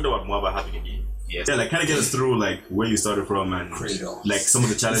 We talked about Moaba having a game. Yes. Yeah, like kind of get us through like where you started from and Cradle. like some of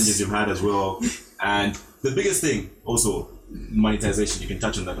the challenges you've had as well. And the biggest thing also monetization. You can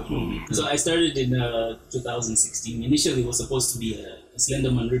touch on that as well. So I started in 2016. Initially, it was supposed to be a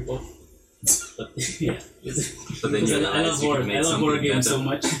Slenderman ripoff. But yeah, But then you I love realize you horror. can make I love something horror games better. so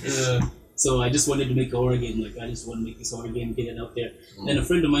much. So I just wanted to make a horror game. Like I just want to make this horror game, get it out there. Then a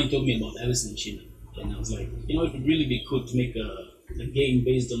friend of mine told me about Alice in China, and I was like, you know, it would really be cool to make a game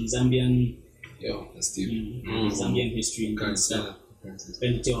based on Zambian, Yo, that's deep. Zambian history and stuff.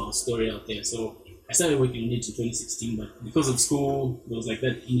 And tell our story out there. So I started working on it in 2016, but because of school, there was like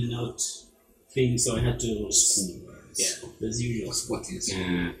that in and out thing. So I had to, yeah, as usual. What is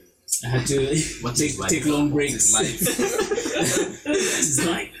Yeah. I had to take long breaks. It's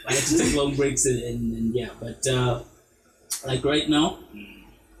life. I had to take long breaks and yeah, but like right now,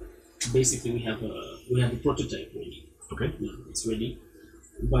 basically we have a prototype ready. Okay. Yeah, it's ready,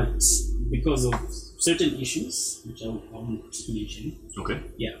 but because of certain issues which I won't mention, Okay.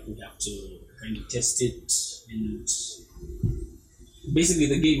 yeah, we have to kind of test it and basically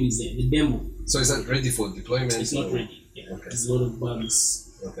the game is there, the demo. So is that ready for deployment? It's not or- ready. Yeah, Okay. there's a lot of bugs.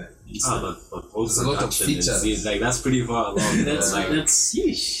 Okay. But post There's a lot of production features. is like that's pretty far along. That's like,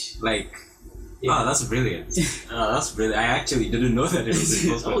 yeesh. like Yeah. that's brilliant. That's brilliant. I actually didn't know that it was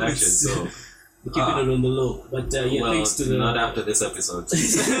in post production. So We're keeping it on the low, but yeah, well, thanks to the not after this episode.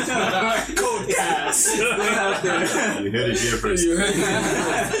 Codecast. You heard it here first.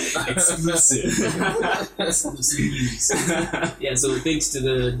 Exclusive news. Yeah, so thanks to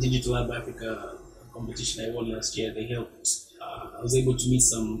the Digital Lab Africa competition I won last year, they helped. I was able to meet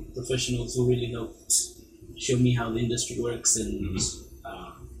some professionals who really helped show me how the industry works and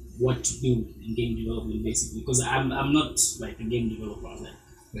what to do in game development, basically. Because I'm not like a game developer.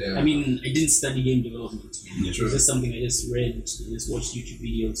 Yeah. I mean, I didn't study game development. Yeah, It was just something I just read, I just watched YouTube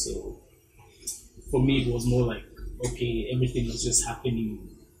videos. So for me, it was more like, okay, everything was just happening.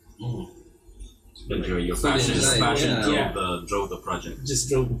 But your Fully passion, aligned, yeah. drove the project. Just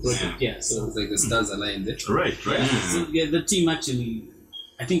drove the project, yeah. So, Sounds like the stars aligned there. Right. so yeah, the team actually,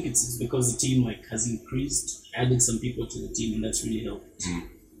 I think it's because the team like has increased, added some people to the team, and that's really helped the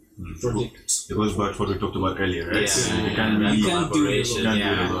project. It was about what we talked about earlier, right? Yeah, So you yeah, can't yeah. really You can't do it collaboration, alone. can't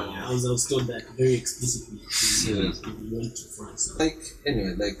do it yeah. alone, yeah. I was told that very explicitly. Yeah. We went to France. Like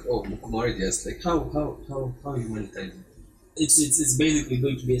anyway, like Mukumari asked, like how you monetizing? It's basically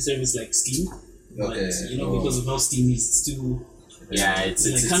going to be a service like Steam, but Okay. you know because of how Steam is, it's too Yeah, it's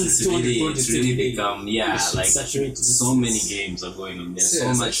Like 200 really projects every day. become it's like saturated. so many games are going on there, so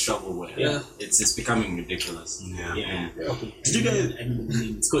Yeah, much shovelware. Yeah. It's becoming ridiculous. Yeah. Yeah. Yeah. Did you guys? I remember the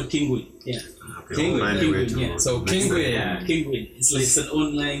name. It's called Kingwin. Yeah. Okay, Penguin, we'll find a way Penguin, to- yeah. So next Penguin, time. Yeah. Kingwin. It's an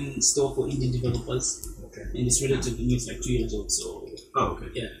online store for indie developers, Okay. and it's relatively new. It's like 2 years old. So Oh, okay.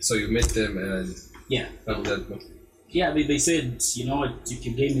 yeah, So you met them and yeah, how did that go? yeah. They said, you know what? If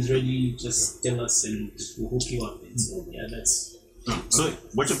your game is ready, just tell us and we'll hook you up. And so yeah, that's So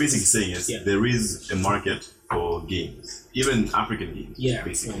what you're basically saying is Yeah. there is a market for games, even African games. Yeah.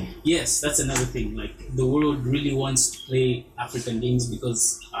 Basically. yes, that's another thing. Like the world really wants to play African games because,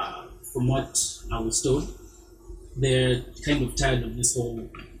 from what I was told, they're kind of tired of this whole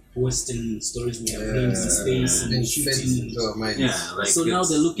Western stories. We have games in space Been and fed shooting. into our mind. Yeah, like So now it's-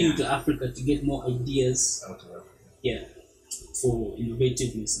 they're looking yeah. to Africa to get more ideas, Out of Africa. yeah, for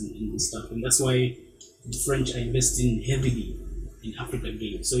innovativeness and stuff. And that's why the French are investing heavily in African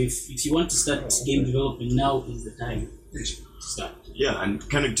games. So if you want to start game development, now is the time to start. Yeah, and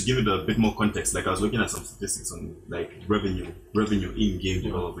kind of to give it a bit more context, like I was looking at some statistics on like revenue in game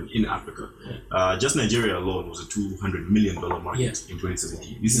development in Africa. Just Nigeria alone was a $200 million market Yeah. in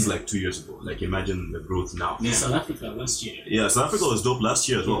 2017. This is like 2 years ago. Like imagine the growth now. Yeah. South Africa last year. Yeah, South Africa was dope last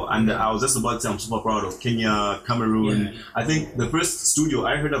year as well. And I was just about to say I'm super proud of Kenya, Cameroon. Yeah. I think the first studio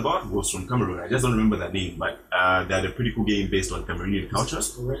I heard about was from Cameroon. I just don't remember that name, but they had a pretty cool game based on Cameroonian culture.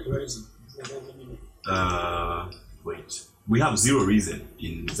 Where is it? Wait. We have Zero Reason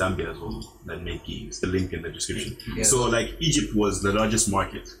in Zambia as well that make games. The link in the description. Yeah. So like Egypt was the largest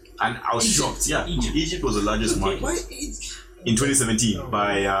market. And I was shocked. Yeah, Egypt was the largest market in 2017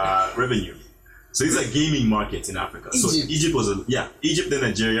 by revenue. So these are gaming markets in Africa. So Egypt was Egypt, then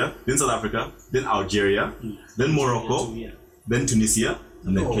Nigeria, then South Africa, then Algeria, then Morocco, Yeah. then Tunisia,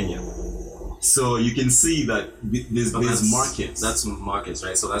 and then Kenya. So you can see that there's markets. That's markets,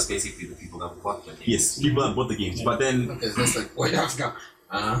 right? So that's basically the people that bought the games. Yes, people have bought the games, but then Okay, that's like White Africa.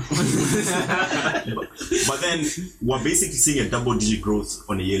 but then we're basically seeing a double-digit growth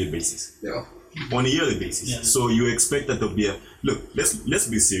on a yearly basis. Yeah. On a yearly basis. Yeah. So you expect that there'll be a look. Let's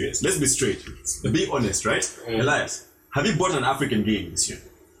be serious. Let's be straight. Be honest, right? Elias, have you bought an African game this year?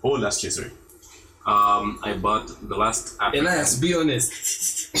 Or last year, sorry. I bought the last African. Elias, be honest.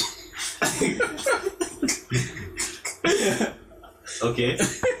 Okay.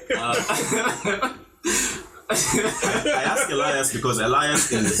 I asked Elias because Elias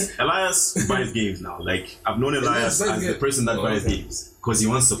buys games now. Like I've known Elias as the person that buys games because he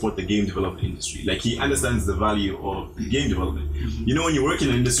wants to support the game development industry. Like he understands the value of game development. You know, when you work in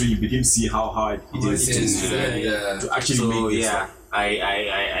an industry, you begin to see how hard it is to actually make this stuff.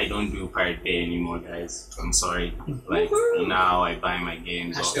 I don't do Pirate Bay anymore, guys. I'm sorry. Like now, I buy my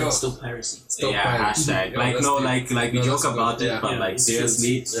games. Stop piracy. Hashtag. We joke about it, but like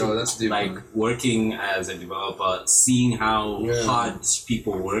seriously, that's deep, like working as a developer, seeing how hard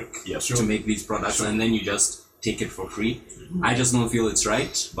people work to make these products, and then you just take it for free. I just don't feel it's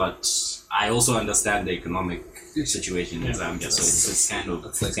right, but I also understand the economic situation in Zambia, so it's kind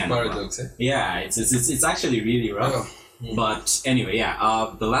of paradox. It's actually really rough. But anyway,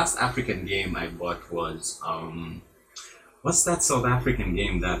 the last African game I bought was what's that South African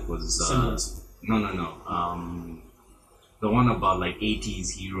game that was the one about like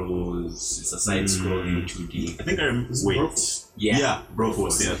 80s heroes. It's a side-scrolling 2D. I think I remember. Wait. Yeah,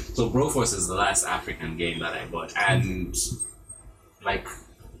 Broforce. Yeah. So Broforce is the last African game that I bought, and like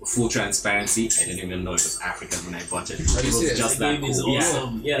full transparency, I didn't even know it was African when I bought it. It was just that cool.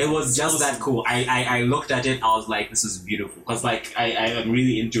 Awesome. It was just that cool. I looked at it, I was like, this is beautiful. Because like I am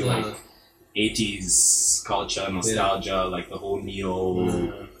really into like 80s culture, nostalgia, like the whole neo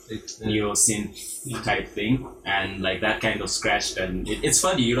synth type thing, and like that kind of scratched. And it's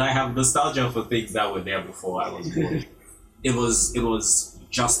funny, you know, I have nostalgia for things that were there before I was born. It was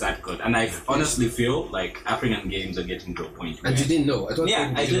just that good, and I honestly feel like African games are getting to a point where... And you didn't know? I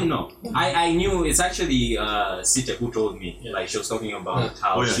didn't know. I knew. It's actually Sita who told me. Like she was talking about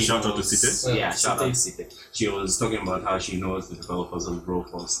how she shout knows, out to Sita. Shout out to Sita. She was talking about how she knows the developers of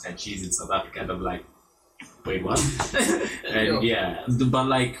Broforce, and she's in South Africa, and I'm like, wait, what? And but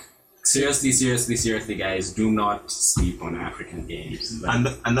like seriously, guys, do not sleep on African games.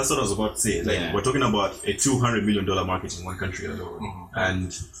 Like, and that's what I was about to say. Like we're talking about a $200 million market in one country alone,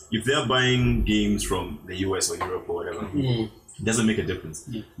 and if they're buying games from the US or Europe or whatever, it doesn't make a difference.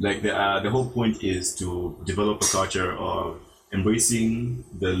 Like the whole point is to develop a culture of embracing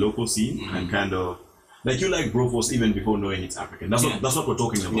the local scene and kind of like you like Broforce even before knowing it's African. That's what we're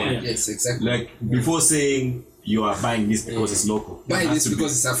talking about. Yes, exactly. Like before saying you are buying this because it's local. Buy this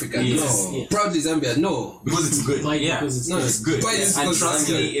because it's African. No. Proudly Zambia. No. Because it's good. It's good. Buy this and trust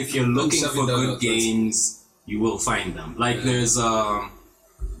me, if you're looking for good games, you will find them. Like there's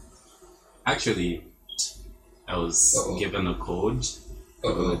actually, I was given a code. No,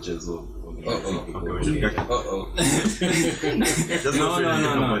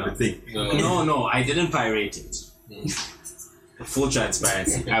 I didn't pirate it. Full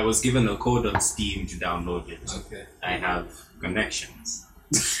transparency. I was given a code on Steam to download it. Okay. I have connections.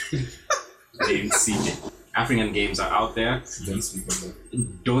 Named CJ. African games are out there.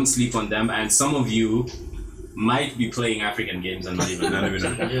 Don't sleep on them. And some of you might be playing African games and not even know.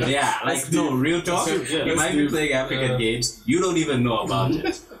 Real talk. You might be playing African games. You don't even know about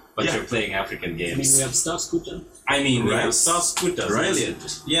it. But you're playing African games. I mean, we have Star Scooter. We have Star Scooter.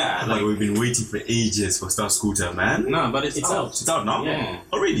 Brilliant. Yeah. Like we've been waiting for ages for Star Scooter, man. No, but it's out. It's out now? Yeah.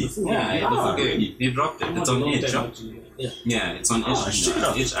 Already? They dropped it. It's on itch. It's on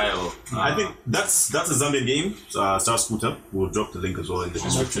itch.io. I think that's a Zambian game, Star Scooter. We'll drop the link as well in the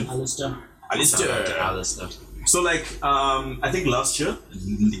description. Alistair. So like, I think last year,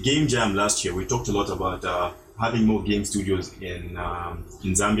 the Game Jam last year, we talked a lot about having more game studios in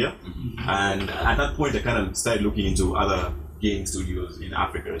Zambia, and at that point I kind of started looking into other game studios in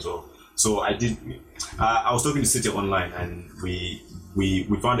Africa as well. So I was talking to City Online, and we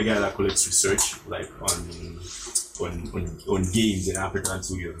found a guy that collects research like on games in Africa and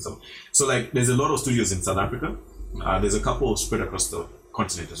studios and stuff. So like there's a lot of studios in South Africa. There's a couple spread across the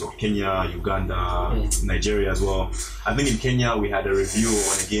continent as well. Kenya, Uganda, Nigeria as well. I think in Kenya we had a review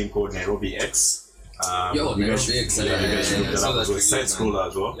on a game called Nairobi X. Nairobi X. Side scroller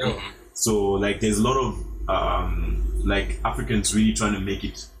as well. So like there's a lot of like Africans really trying to make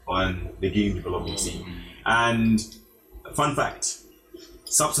it on the game development scene. And fun fact,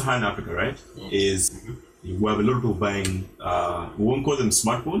 Sub-Saharan Africa, right, is we have a lot of people buying we won't call them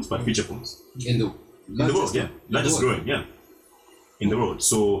smartphones but feature phones. In the world, not just growing, in the world.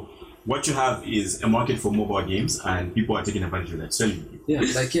 So what you have is a market for mobile games, and people are taking advantage of that, selling.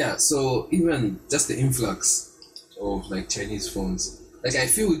 So even just the influx of like Chinese phones, like I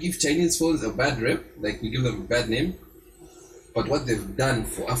feel we give Chinese phones a bad rep, like we give them a bad name, but what they've done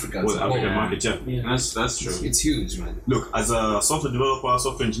for Africa as a African market, that's true. It's huge, man. Look, as a software developer,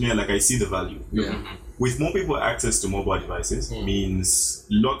 software engineer, like I see the value. With more people access to mobile devices means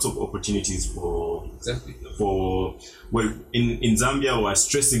lots of opportunities for Exactly. In Zambia, we're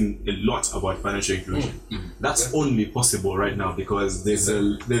stressing a lot about financial inclusion. That's only possible right now because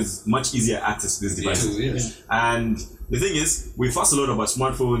there's much easier access to these devices. And the thing is, we fuss a lot about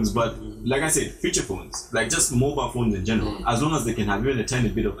smartphones, but like I said, feature phones, like just mobile phones in general, as long as they can have even a tiny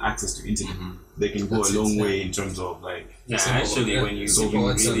bit of access to internet, they can go a long way in terms of like when you solving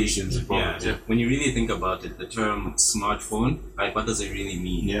really problems. when you really think about it, the term smartphone, like what does it really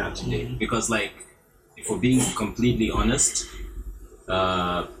mean today? Because like, if we're being completely honest,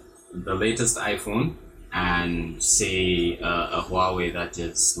 the latest iPhone and say a Huawei that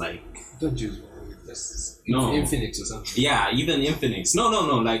is like, don't use Huawei, that's no Infinix or something. Yeah, even Infinix. No,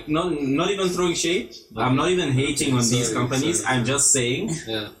 like not even throwing shade. I'm not even hating on these companies. I'm just saying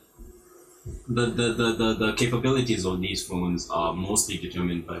the capabilities of these phones are mostly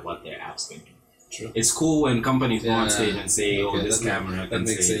determined by what their apps can do. True. It's cool when companies go on stage and say, this camera can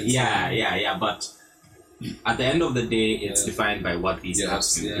say, sense. But at the end of the day, it's defined by what these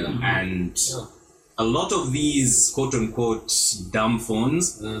apps can do. And a lot of these quote-unquote dumb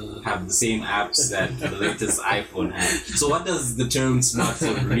phones have the same apps that the latest iPhone has. So what does the term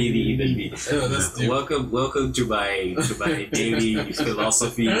smartphone really even mean? Welcome to my daily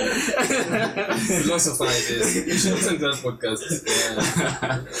philosophy. Philosophize this. You should listen to that podcast.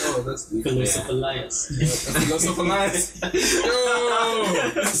 Oh, that's deep. Philosophalize. Philosophalize. Yo!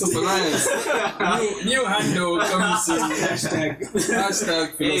 Philosophalize. New handle comes in. Hashtag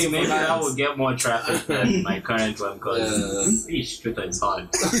philosophalize. Hey, maybe I will get more traffic than my current one because Twitter is hard.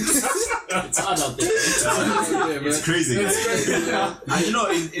 It's hard out there. It's crazy, guys. And you know,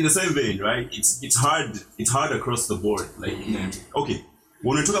 in the same vein, right? It's hard across the board. Like, okay,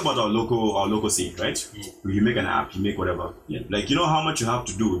 when we talk about our local scene, right? You make an app, you make whatever. Like, you know how much you have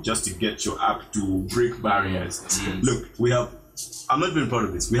to do just to get your app to break barriers. Look, I'm not even proud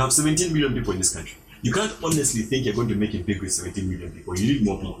of this. We have 17 million people in this country. You can't honestly think you're going to make it big with 17 million people. You need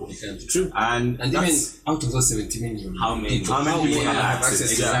more people. True. And even out of those 17 million, how many people have access to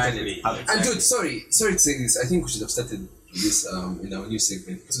exactly. And dude, sorry to say this. I think we should have started this in our new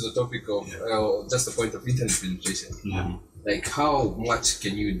segment. This is a topic of just the point of internet penetration. Like, how much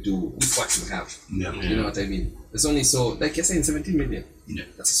can you do with what you have? You know what I mean? It's only so, like you're saying, 17 million.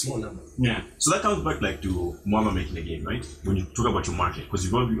 That's a small number. So that comes back like to Moama making a game, right? When you talk about your market, because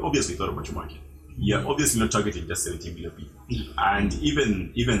you've obviously thought about your market. You're obviously not targeting just 17 million people. And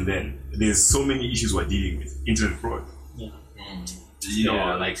even then, there's so many issues we're dealing with. Internet fraud. You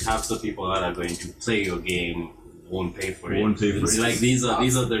know, like half the people that are going to play your game won't pay for it. It's like these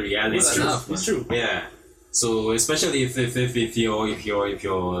are the realities. It's true. Yeah. So especially if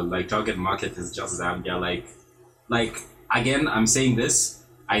your like target market is just Zambia, like again, I'm saying this.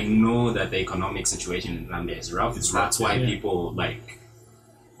 I know that the economic situation in Zambia is rough. That's why people like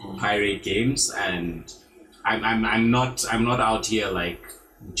pirate games, and I'm not out here like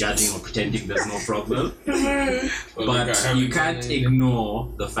judging or pretending there's no problem. But you can't ignore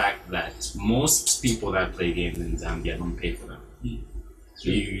the fact that most people that play games in Zambia don't pay for them.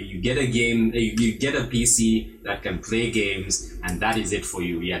 You get a game, you get a PC that can play games, and that is it for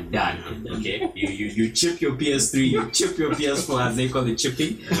you. You're done. Okay, you chip your PS3, you chip your PS4, as they call it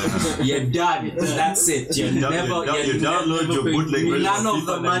chipping. You're done. That's it. You download your bootleg. None of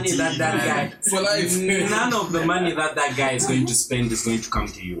the money that guy for life. None of the money that guy is going to spend is going to come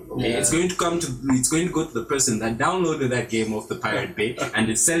to you. Okay, it's going to go to the person that downloaded that game off the Pirate Bay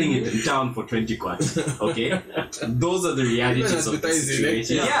and is selling it in town for 20 kwacha. Okay, those are the realities of the situation.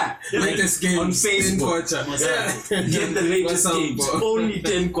 Latest game on Facebook. Get the latest games, only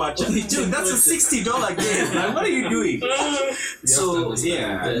 10 kwacha. Dude, that's a $60 game. Like, what are you doing? So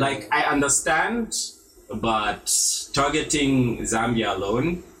like I understand, but targeting Zambia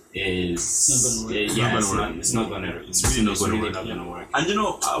alone is it's not gonna work. And you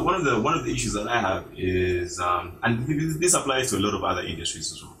know, one of the issues that I have is and this applies to a lot of other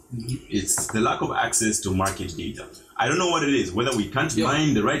industries as well. It's the lack of access to market data. I don't know what it is, whether we can't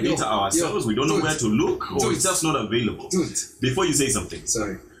find the right data ourselves, we don't know where to look, or it's just not available. Before you say something,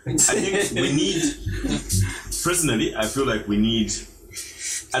 sorry, I think we need, personally, I feel like we need,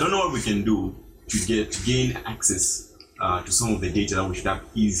 I don't know what we can do to gain access to some of the data that we should have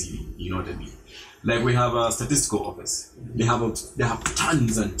easily, you know what I mean? Like, we have a statistical office. They have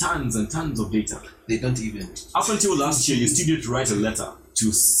tons and tons and tons of data. They don't even. Up until last year, you still need to write a letter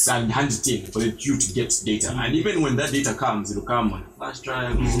to hand it in for you to get data. And even when that data comes, it'll come on a flash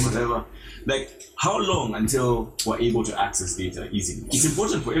drive or whatever. Like, how long until we're able to access data easily? It's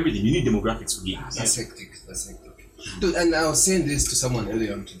important for everything. You need demographics for games. That's hectic. Dude, and I was saying this to someone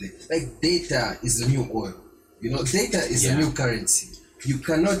earlier on today. Like, data is the new oil. You know, data is the new currency. You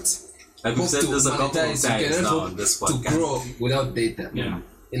cannot Like we've hope said to this a couple of monetize, you times cannot now hope on this to podcast. grow without data. Yeah.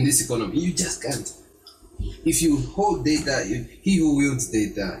 In this economy, you just can't. If you hold data, he who wields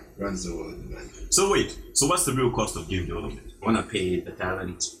data runs the world, man. So wait, so what's the real cost of game development? You want to pay the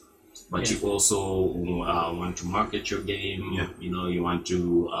talent, but you also want to market your game. Yeah. You know, you want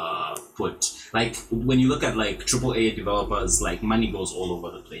to put, like, when you look at like AAA developers, like money goes all over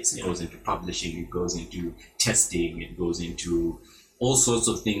the place. It goes into publishing, it goes into testing, it goes into all sorts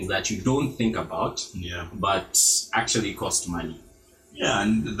of things that you don't think about, Yeah. but actually cost money. Yeah,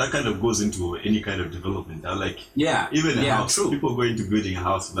 and that kind of goes into any kind of development. Like Yeah, even a yeah, house, true. people go into building a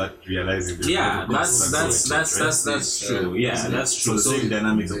house without realizing. Yeah, that's that's true. Yeah, that's So true. the same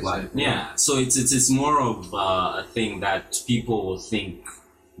dynamics apply. Yeah, so it's more of a thing that people will think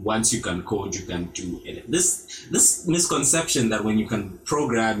once you can code, you can do it. This misconception that when you can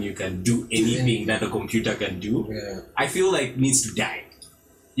program, you can do anything that a computer can do, I feel like needs to die.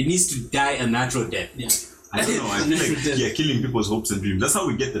 It needs to die a natural death. Yeah. I don't know. I feel like you're killing people's hopes and dreams. That's how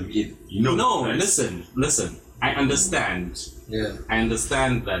we get them in. You know. No, right? listen. I understand. Yeah. I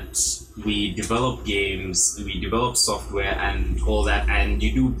understand that we develop games, we develop software and all that, and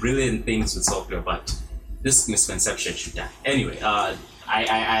you do brilliant things with software, but this misconception should die. Anyway,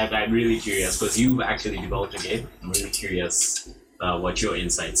 I'm really curious because you've actually developed a game. I'm really curious what your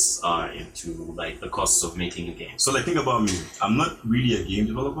insights are into like the costs of making a game. So like, think about me. I'm not really a game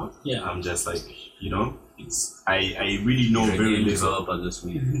developer. Yeah. I'm just like, I really know You're a very game little. developer this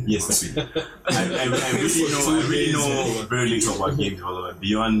week. Yes, this week. I really know very little about game development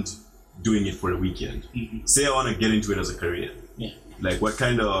beyond doing it for a weekend. Say I want to get into it as a career. Yeah. Like what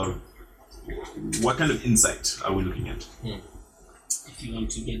kind of insight are we looking at? If you want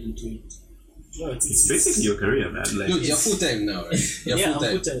to get into it. Well, It's basically your career, man. Like, Dude, you're full time now, right? You're yeah, full I'm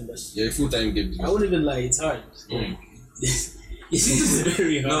time. full-time, but You're a full time game I developer. wouldn't even lie, it's hard. It's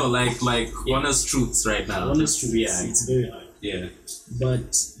very hard. No, like honest truths right now. Honest truth, Yeah, it's very hard. yeah.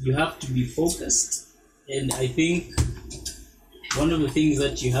 But you have to be focused, and I think one of the things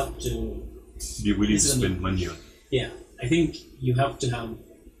that you have to, be willing to Listen. spend money on. yeah, I think you have to have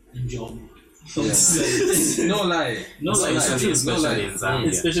a job. Yeah. No lie. No lie, it's true. Especially in Zambia.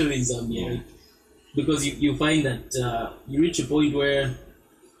 Especially in Zambia, right? Because you find that you reach a point where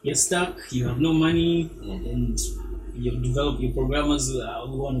you're stuck, you have no money, and your programmers we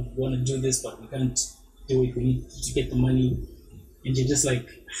want to do this, but we can't do it. We need to get the money, and you're just like,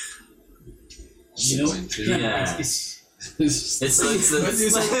 Yeah. it's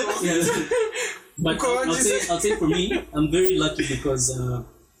Yeah. But I'll say for me, I'm very lucky because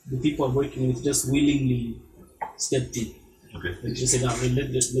the people I'm working with just willingly stepped in. Okay. They just said, let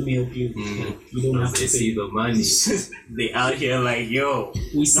me help you. Like, you don't have They to see pay. the money. They out here like, yo.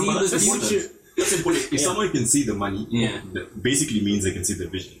 We see but the that's future. That's important. If Yeah. someone can see the money, Yeah. that basically means they can see the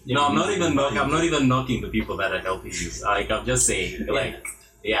vision. No, I'm not even knocking the people that are helping you. Like I'm just saying, like,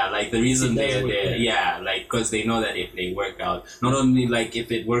 yeah, like the reason It does they're work, there, yeah, like because they know that if they work out, not only like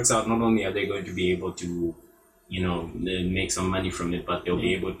if it works out, not only are they going to be able to, make some money from it, but they'll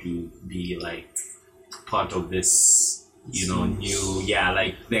be able to be like part of this, new,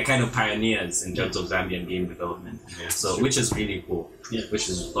 like they're kind of pioneers in terms of Zambian game development. Yeah. So, which is really cool. Yeah. Which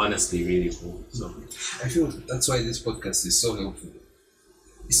is honestly really cool. So, I feel that's why this podcast is so helpful.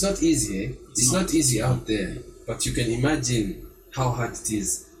 It's not easy, eh? It's not easy out there, but you can imagine how hard it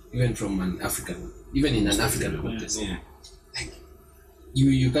is, even in an African context. yeah.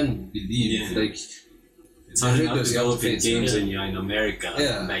 You can't believe, Yeah. like, It's hard the enough radio developing outfits, games yeah. when you're in America.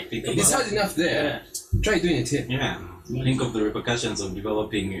 Yeah. Like, think it's about hard enough there. Try doing it here. Yeah. Think of the repercussions of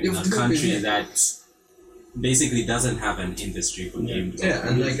developing in a Developing, country yeah. that basically doesn't have an industry for game development. Yeah,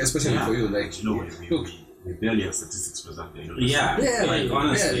 and like especially Yeah. for you, like look, we barely have statistics for Zambia. Yeah, Yeah,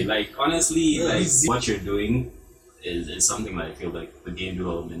 honestly, Yeah. like what you're doing is something that I feel like the game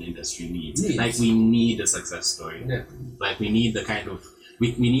development industry needs. Needs. Like we need a success story. Yeah. Like we need the kind of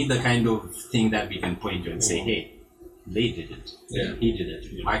we need the kind of thing that we can point to and say, hey, they did it. Yeah. He did it.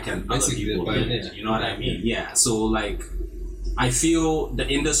 Why can't other Basically, people the do pioneer. it? You know what I mean? Yeah. So like I feel the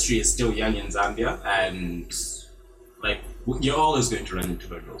industry is still young in Zambia and like you're always going to run into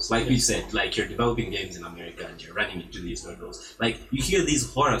hurdles. Like we said, like you're developing games in America and you're running into these hurdles. Like you hear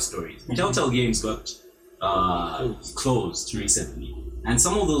these horror stories. Telltale Games got closed recently, and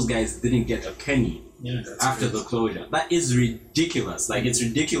some of those guys didn't get a penny after the closure. That is ridiculous. Like it's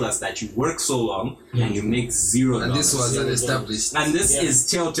ridiculous that you work so long and you make $0. and this was an established. And this is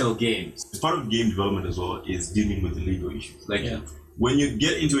Telltale Games. Part of game development as well is dealing with the legal issues. Like Yeah. when you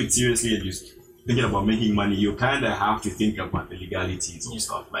get into it seriously and you're thinking about making money, you kind of have to think about the legalities of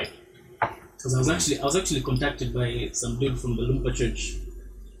stuff. Like, Because I was actually contacted by some dude from the Lumpa Church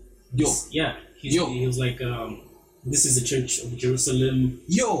He was like, this is the Church of Jerusalem.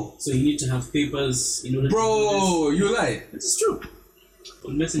 Yo, so you need to have papers in order. Bro, you lie. This is true.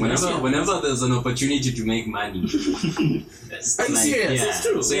 Whenever there's an opportunity to make money, that's are you serious? Yeah. It's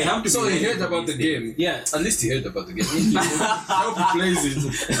true. So you have to. So he heard about the game. Yeah. At least he heard about the game. How he plays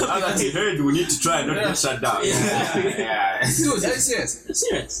it. As he heard, we need to try not get shut down. Yeah. Dude, are you serious? I'm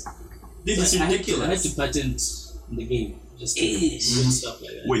serious. This is ridiculous. I had to patent the game just to do stuff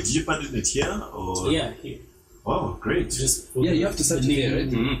like that. Wait, did you patent it here or? Yeah, here. Oh, great. Just you have to start here, right?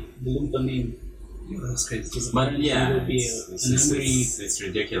 The Lumpa name. That's crazy. But yeah, it's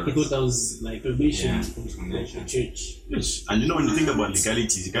ridiculous. He thought that was like permission from the church. Yes. And you know, when you think about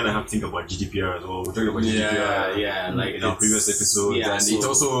legalities, you kind of have to think about GDPR as well. We're talking about GDPR like in our previous episodes, yeah, and so it's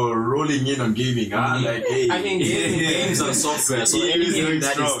also rolling in on gaming. Like, hey, I mean, games are software, so anything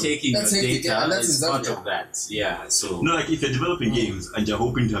that is taking your data is part of that. Yeah, so no, like if you're developing games and you're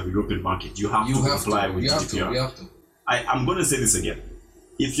hoping to have a European market, you have to comply with GDPR. You have to. I'm going to say this again.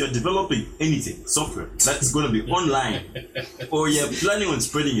 If you're developing anything, software, that's going to be online, or you're planning on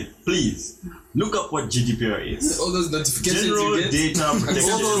spreading it, please look up what GDPR is. All those notifications General you get. Data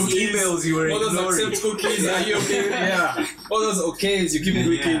Protection. all those emails you were all those ignoring. accept cookies, are you okay? Yeah. All those okays you keep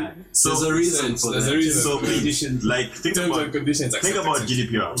clicking. So there's a reason for there's that. a reason. So please, like think Terms about and conditions. Think about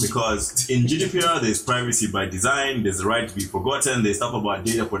GDPR, because in GDPR there's privacy by design, there's the right to be forgotten, there's stuff about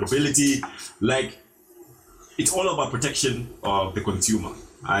data portability. Like, it's all about protection of the consumer.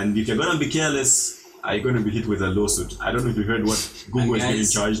 And if you're going to be careless, are you going to be hit with a lawsuit? I don't know if you heard what Google is getting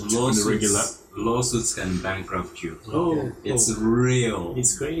charged on the regular. Lawsuits can bankrupt you. It's Oh. real.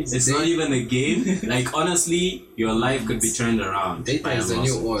 It's crazy. It's not even a game. Like, honestly, your life could be turned around. Data by is the a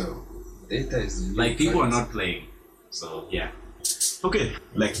new lawsuit. oil. Data is the new Like, people are currency. not playing. So, yeah. Okay,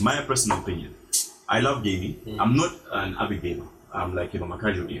 like my personal opinion, I love gaming. I'm not an avid gamer. I'm like, I'm a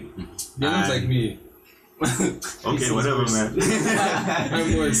casual gamer. You're not like me. Okay, whatever, man.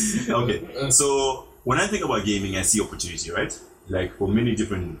 I'm worse. Okay, so when I think about gaming, I see opportunity, right? Like for many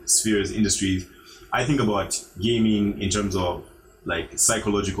different spheres, industries, I think about gaming in terms of like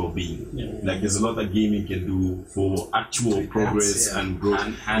psychological being. Yeah. Like there's a lot that gaming can do for actual progress yeah. and growth.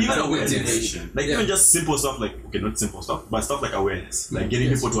 And Even that awareness. motivation. Like Yeah. even just simple stuff like, okay, not simple stuff, but stuff like awareness. Like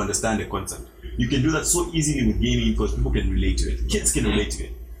getting people to understand the concept. You can do that so easily with gaming because people can relate to it. Kids can relate to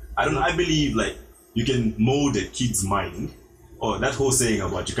it. I believe like you can mold a kid's mind. Or that whole saying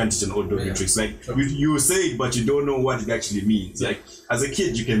about you can't teach an old dog new tricks. Like you say it, but you don't know what it actually means. Like as a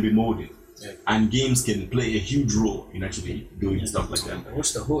kid, you can be molded, and games can play a huge role in actually doing stuff like that. I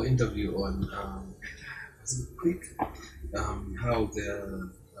watched the whole interview on how they're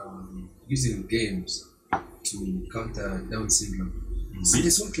using games to counter Down syndrome. See? And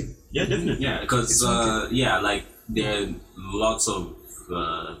it's working. Yeah, definitely. Yeah, because like there are lots of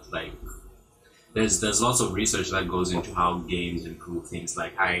there's lots of research that goes into how games improve things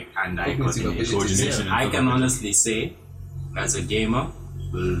like eye-hand-eye coordination. I can honestly say, as a gamer,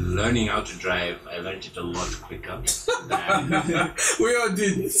 learning how to drive, I learned it a lot quicker than We all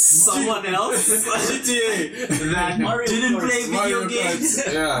did. someone else GTA. that didn't play video games.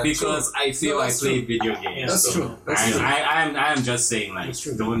 Yeah, Because I feel I played video games. That's true. I am just saying, like,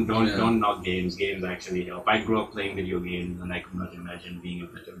 don't knock games. Games actually help. I grew up playing video games, and I could not imagine being a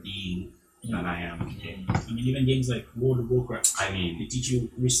better being than I am today. I mean, even games like World of Warcraft, I mean, they teach you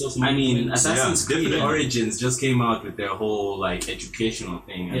resource I mean, management. Assassin's Creed definitely. Origins just came out with their whole like educational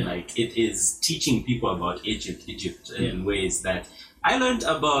thing, and Yeah. like it is teaching people about Egypt in ways that I learned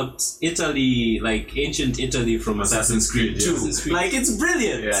about Italy, like ancient Italy from Assassin's Creed too. Assassin's Creed. Like it's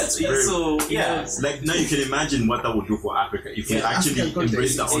brilliant. Yeah, it's very- So yeah. Like now you can imagine what that would do for Africa if we actually African context.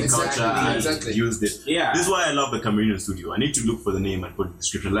 embraced our own Exactly, culture and exactly. used it. Yeah. This is why I love the Cameroonian studio. I need to look for the name and put the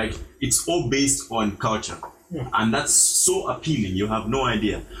description. Like it's all based on culture. And that's so appealing, you have no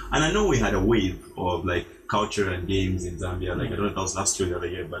idea. And I know we had a wave of like culture and games in Zambia. Like I don't know if that was last year or the other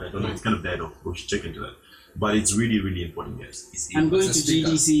year, but I don't know, it's kind of died off. We should check into that. But it's really, really important, guys. I'm going to As a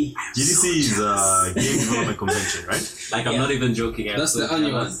speaker. GDC. GDC is a game development convention, right? Like I'm not even joking. I'm That's so the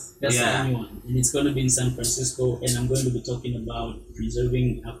annual jealous. That's the Yeah. annual one. And it's going to be in San Francisco, and I'm going to be talking about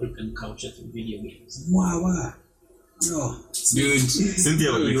preserving African culture through video games. Wow. Yo. Dude.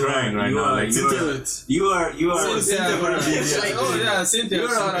 Cynthia will be crying right now. Like Cynthia, You are Cynthia gonna be here. Oh yeah, Cynthia.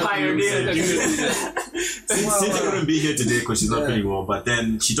 You're a pioneer, Cynthia couldn't be here today because she's not feeling well. But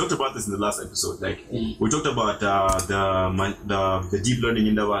then she talked about this in the last episode. Like we talked about the deep learning in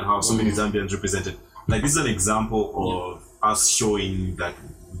Indaba and how so many Zambians represented. Like this is an example of us showing that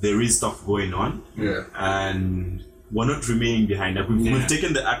there is stuff going on, Yeah. and we're not remaining behind. Like we've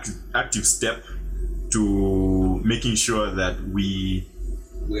taken the active step to making sure that we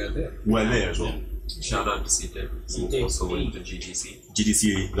we are there. We're there as well. Shout out to CTEC, who also went to GDC.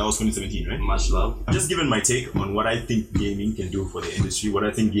 GDC, that was 2017, right? Much love. I've just given my take on what I think gaming can do for the industry, what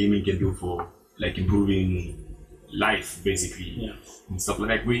I think gaming can do for like improving life, basically, and stuff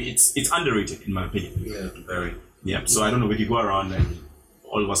like that. It's underrated in my opinion. Yeah, very. Yeah. So I don't know. We could go around and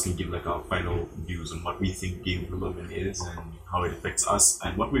all of us can give like our final views on what we think game development is and how it affects us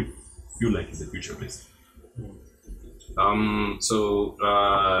and what we feel like is the future of it.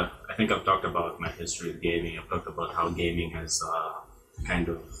 I think I've talked about my history of gaming. I've talked about how gaming has kind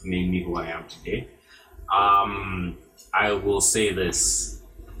of made me who I am today. I will say this: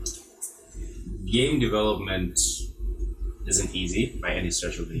 game development isn't easy by any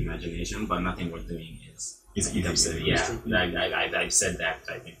stretch of the imagination, but nothing we're doing is easy. I've said that,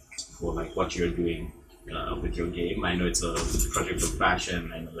 I think, for like what you're doing with your game. I know it's a project of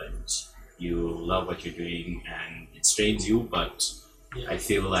passion. I know that you love what you're doing and it strains you, but I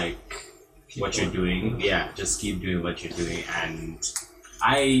feel like what you're doing, just keep doing what you're doing. And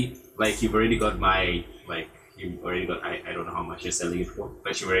you've already got I don't know how much you're selling it for,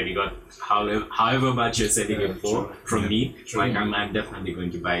 but you've already got however much you're selling it for from me. True. Like I'm definitely going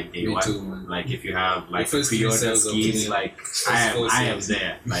to buy it day one. Too, like if you have like pre-order schemes, like I am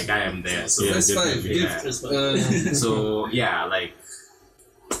there. Like I am there. So that's fine. So like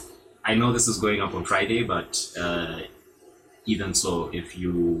I know this is going up on Friday, but even so, if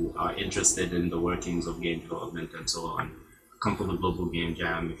you are interested in the workings of game development and so on, come for the Global Game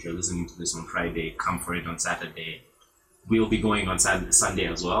Jam. If you're listening to this on Friday, come for it on Saturday. We'll be going on Sunday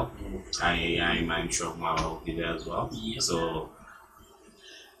as well. I'm sure Mara will be there as well. Yep. So,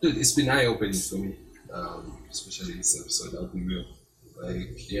 dude, it's been eye-opening for me, especially this episode. I'll be real.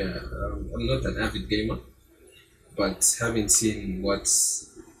 I'm not an avid gamer, but having seen what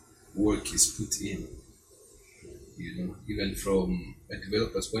work is put in, even from a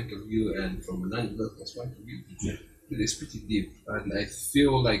developer's point of view and from a non-developer's point of view, it's pretty deep. And I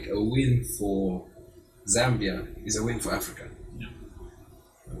feel like a win for Zambia is a win for Africa. Yeah.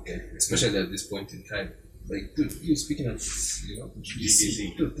 Okay, especially at this point in time. Like, dude, you speaking of,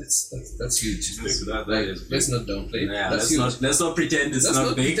 GDC, dude, that's huge. Let's not downplay. Yeah, let's not pretend it's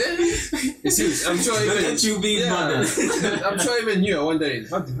not big. It's huge. I'm sure even I'm sure even you are wondering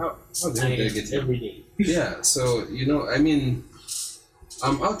how did I get here every day. Yeah, so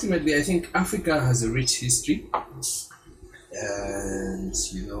ultimately I think Africa has a rich history, and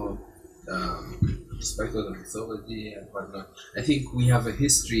despite all the mythology and whatnot, I think we have a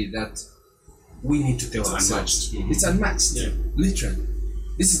history that we need to tell ourselves. It's unmatched, literally.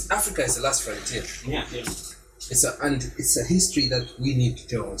 Africa is the last frontier. It's a history that we need to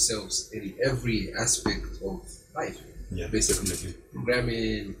tell ourselves in every aspect of life. Yeah, basically.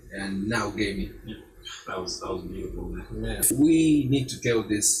 Programming and now gaming. Yeah. That was beautiful, man. Yeah. We need to tell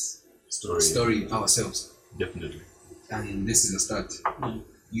this story ourselves. Definitely. And this is a start.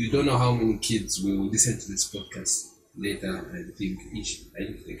 You don't know how many kids will listen to this podcast later and think, I need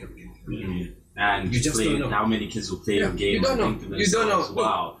to take up game. And you just don't know how many kids will play your game. You don't know. You don't know.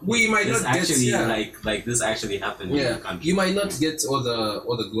 Wow, we might not actually get like this actually happened. Yeah, in the country. You might not get all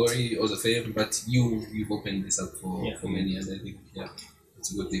the glory or the fame, but you've opened this up for many, and I think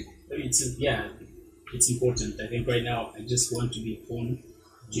it's a good thing. It's important. I think right now I just want to be a phone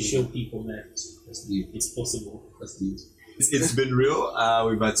to show people that it's possible. That's deep. It's been real.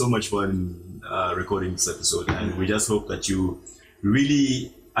 We've had so much fun recording this episode, and we just hope that you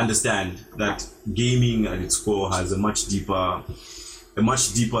really understand that gaming at its core has a much deeper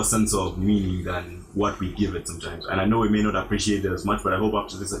sense of meaning than what we give it sometimes. And I know we may not appreciate it as much, but I hope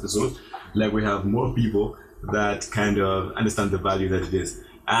after this episode, we have more people that kind of understand the value that it is.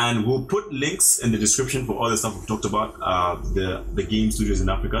 And we'll put links in the description for all the stuff we've talked about, the game studios in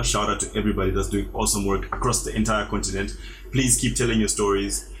Africa. Shout out to everybody that's doing awesome work across the entire continent. Please keep telling your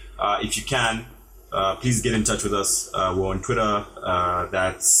stories. If you can, please get in touch with us. We're on Twitter,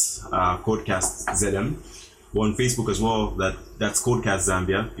 that's CodeCastZM. We're on Facebook as well, that's CodeCast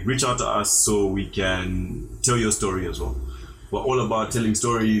Zambia. Reach out to us so we can tell your story as well. We're all about telling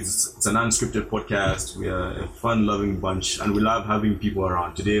stories. It's an unscripted podcast. We are a fun-loving bunch, and we love having people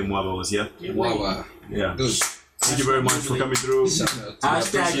around. Today, Mwaba was here. Wow. Yeah. Good. Thank you very much for coming through.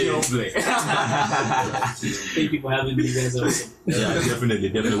 Hashtag play. Thank you for having me, guys. Awesome. Yeah, definitely.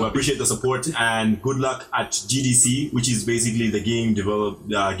 We appreciate the support, and good luck at GDC, which is basically the game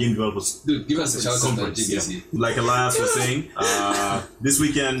developers. Dude, give us a shout out at GDC. Yeah. Like Elias was saying, this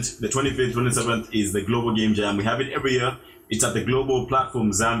weekend, the 25th, 27th, is the Global Game Jam. We have it every year. It's at the Global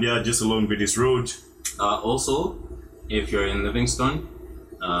Platform Zambia, just along British Road. Also, if you're in Livingstone,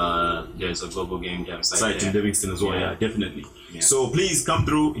 There's a global game jam site in Livingston as well. Yeah, definitely. Yeah. So please come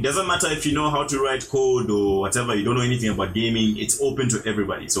through. It doesn't matter if you know how to write code or whatever. You don't know anything about gaming. It's open to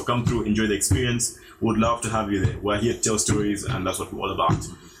everybody. So come through, enjoy the experience. Would love to have you there. We're here to tell stories, and that's what we're all about.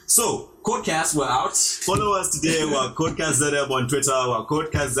 So, Codecast, we're out. Follow us today. We're Codecast ZM on Twitter. We're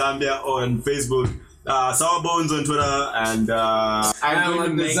Codecast Zambia on Facebook. Sourbones on Twitter, and I'm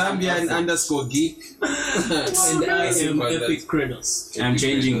on the Zambian _geek. And I am Epic Kratos. I'm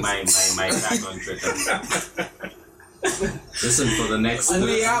changing my tag on Twitter. Listen for the next on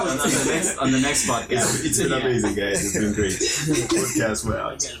the next podcast. It's been amazing, guys. It's been great. Podcast, we're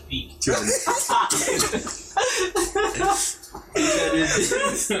out.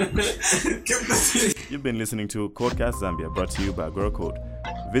 You've been listening to Codecast Zambia, brought to you by Agora Code.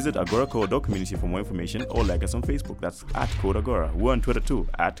 Visit agoracode.community for more information or like us on Facebook. That's @CodeAgora. We're on Twitter too,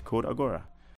 @CodeAgora.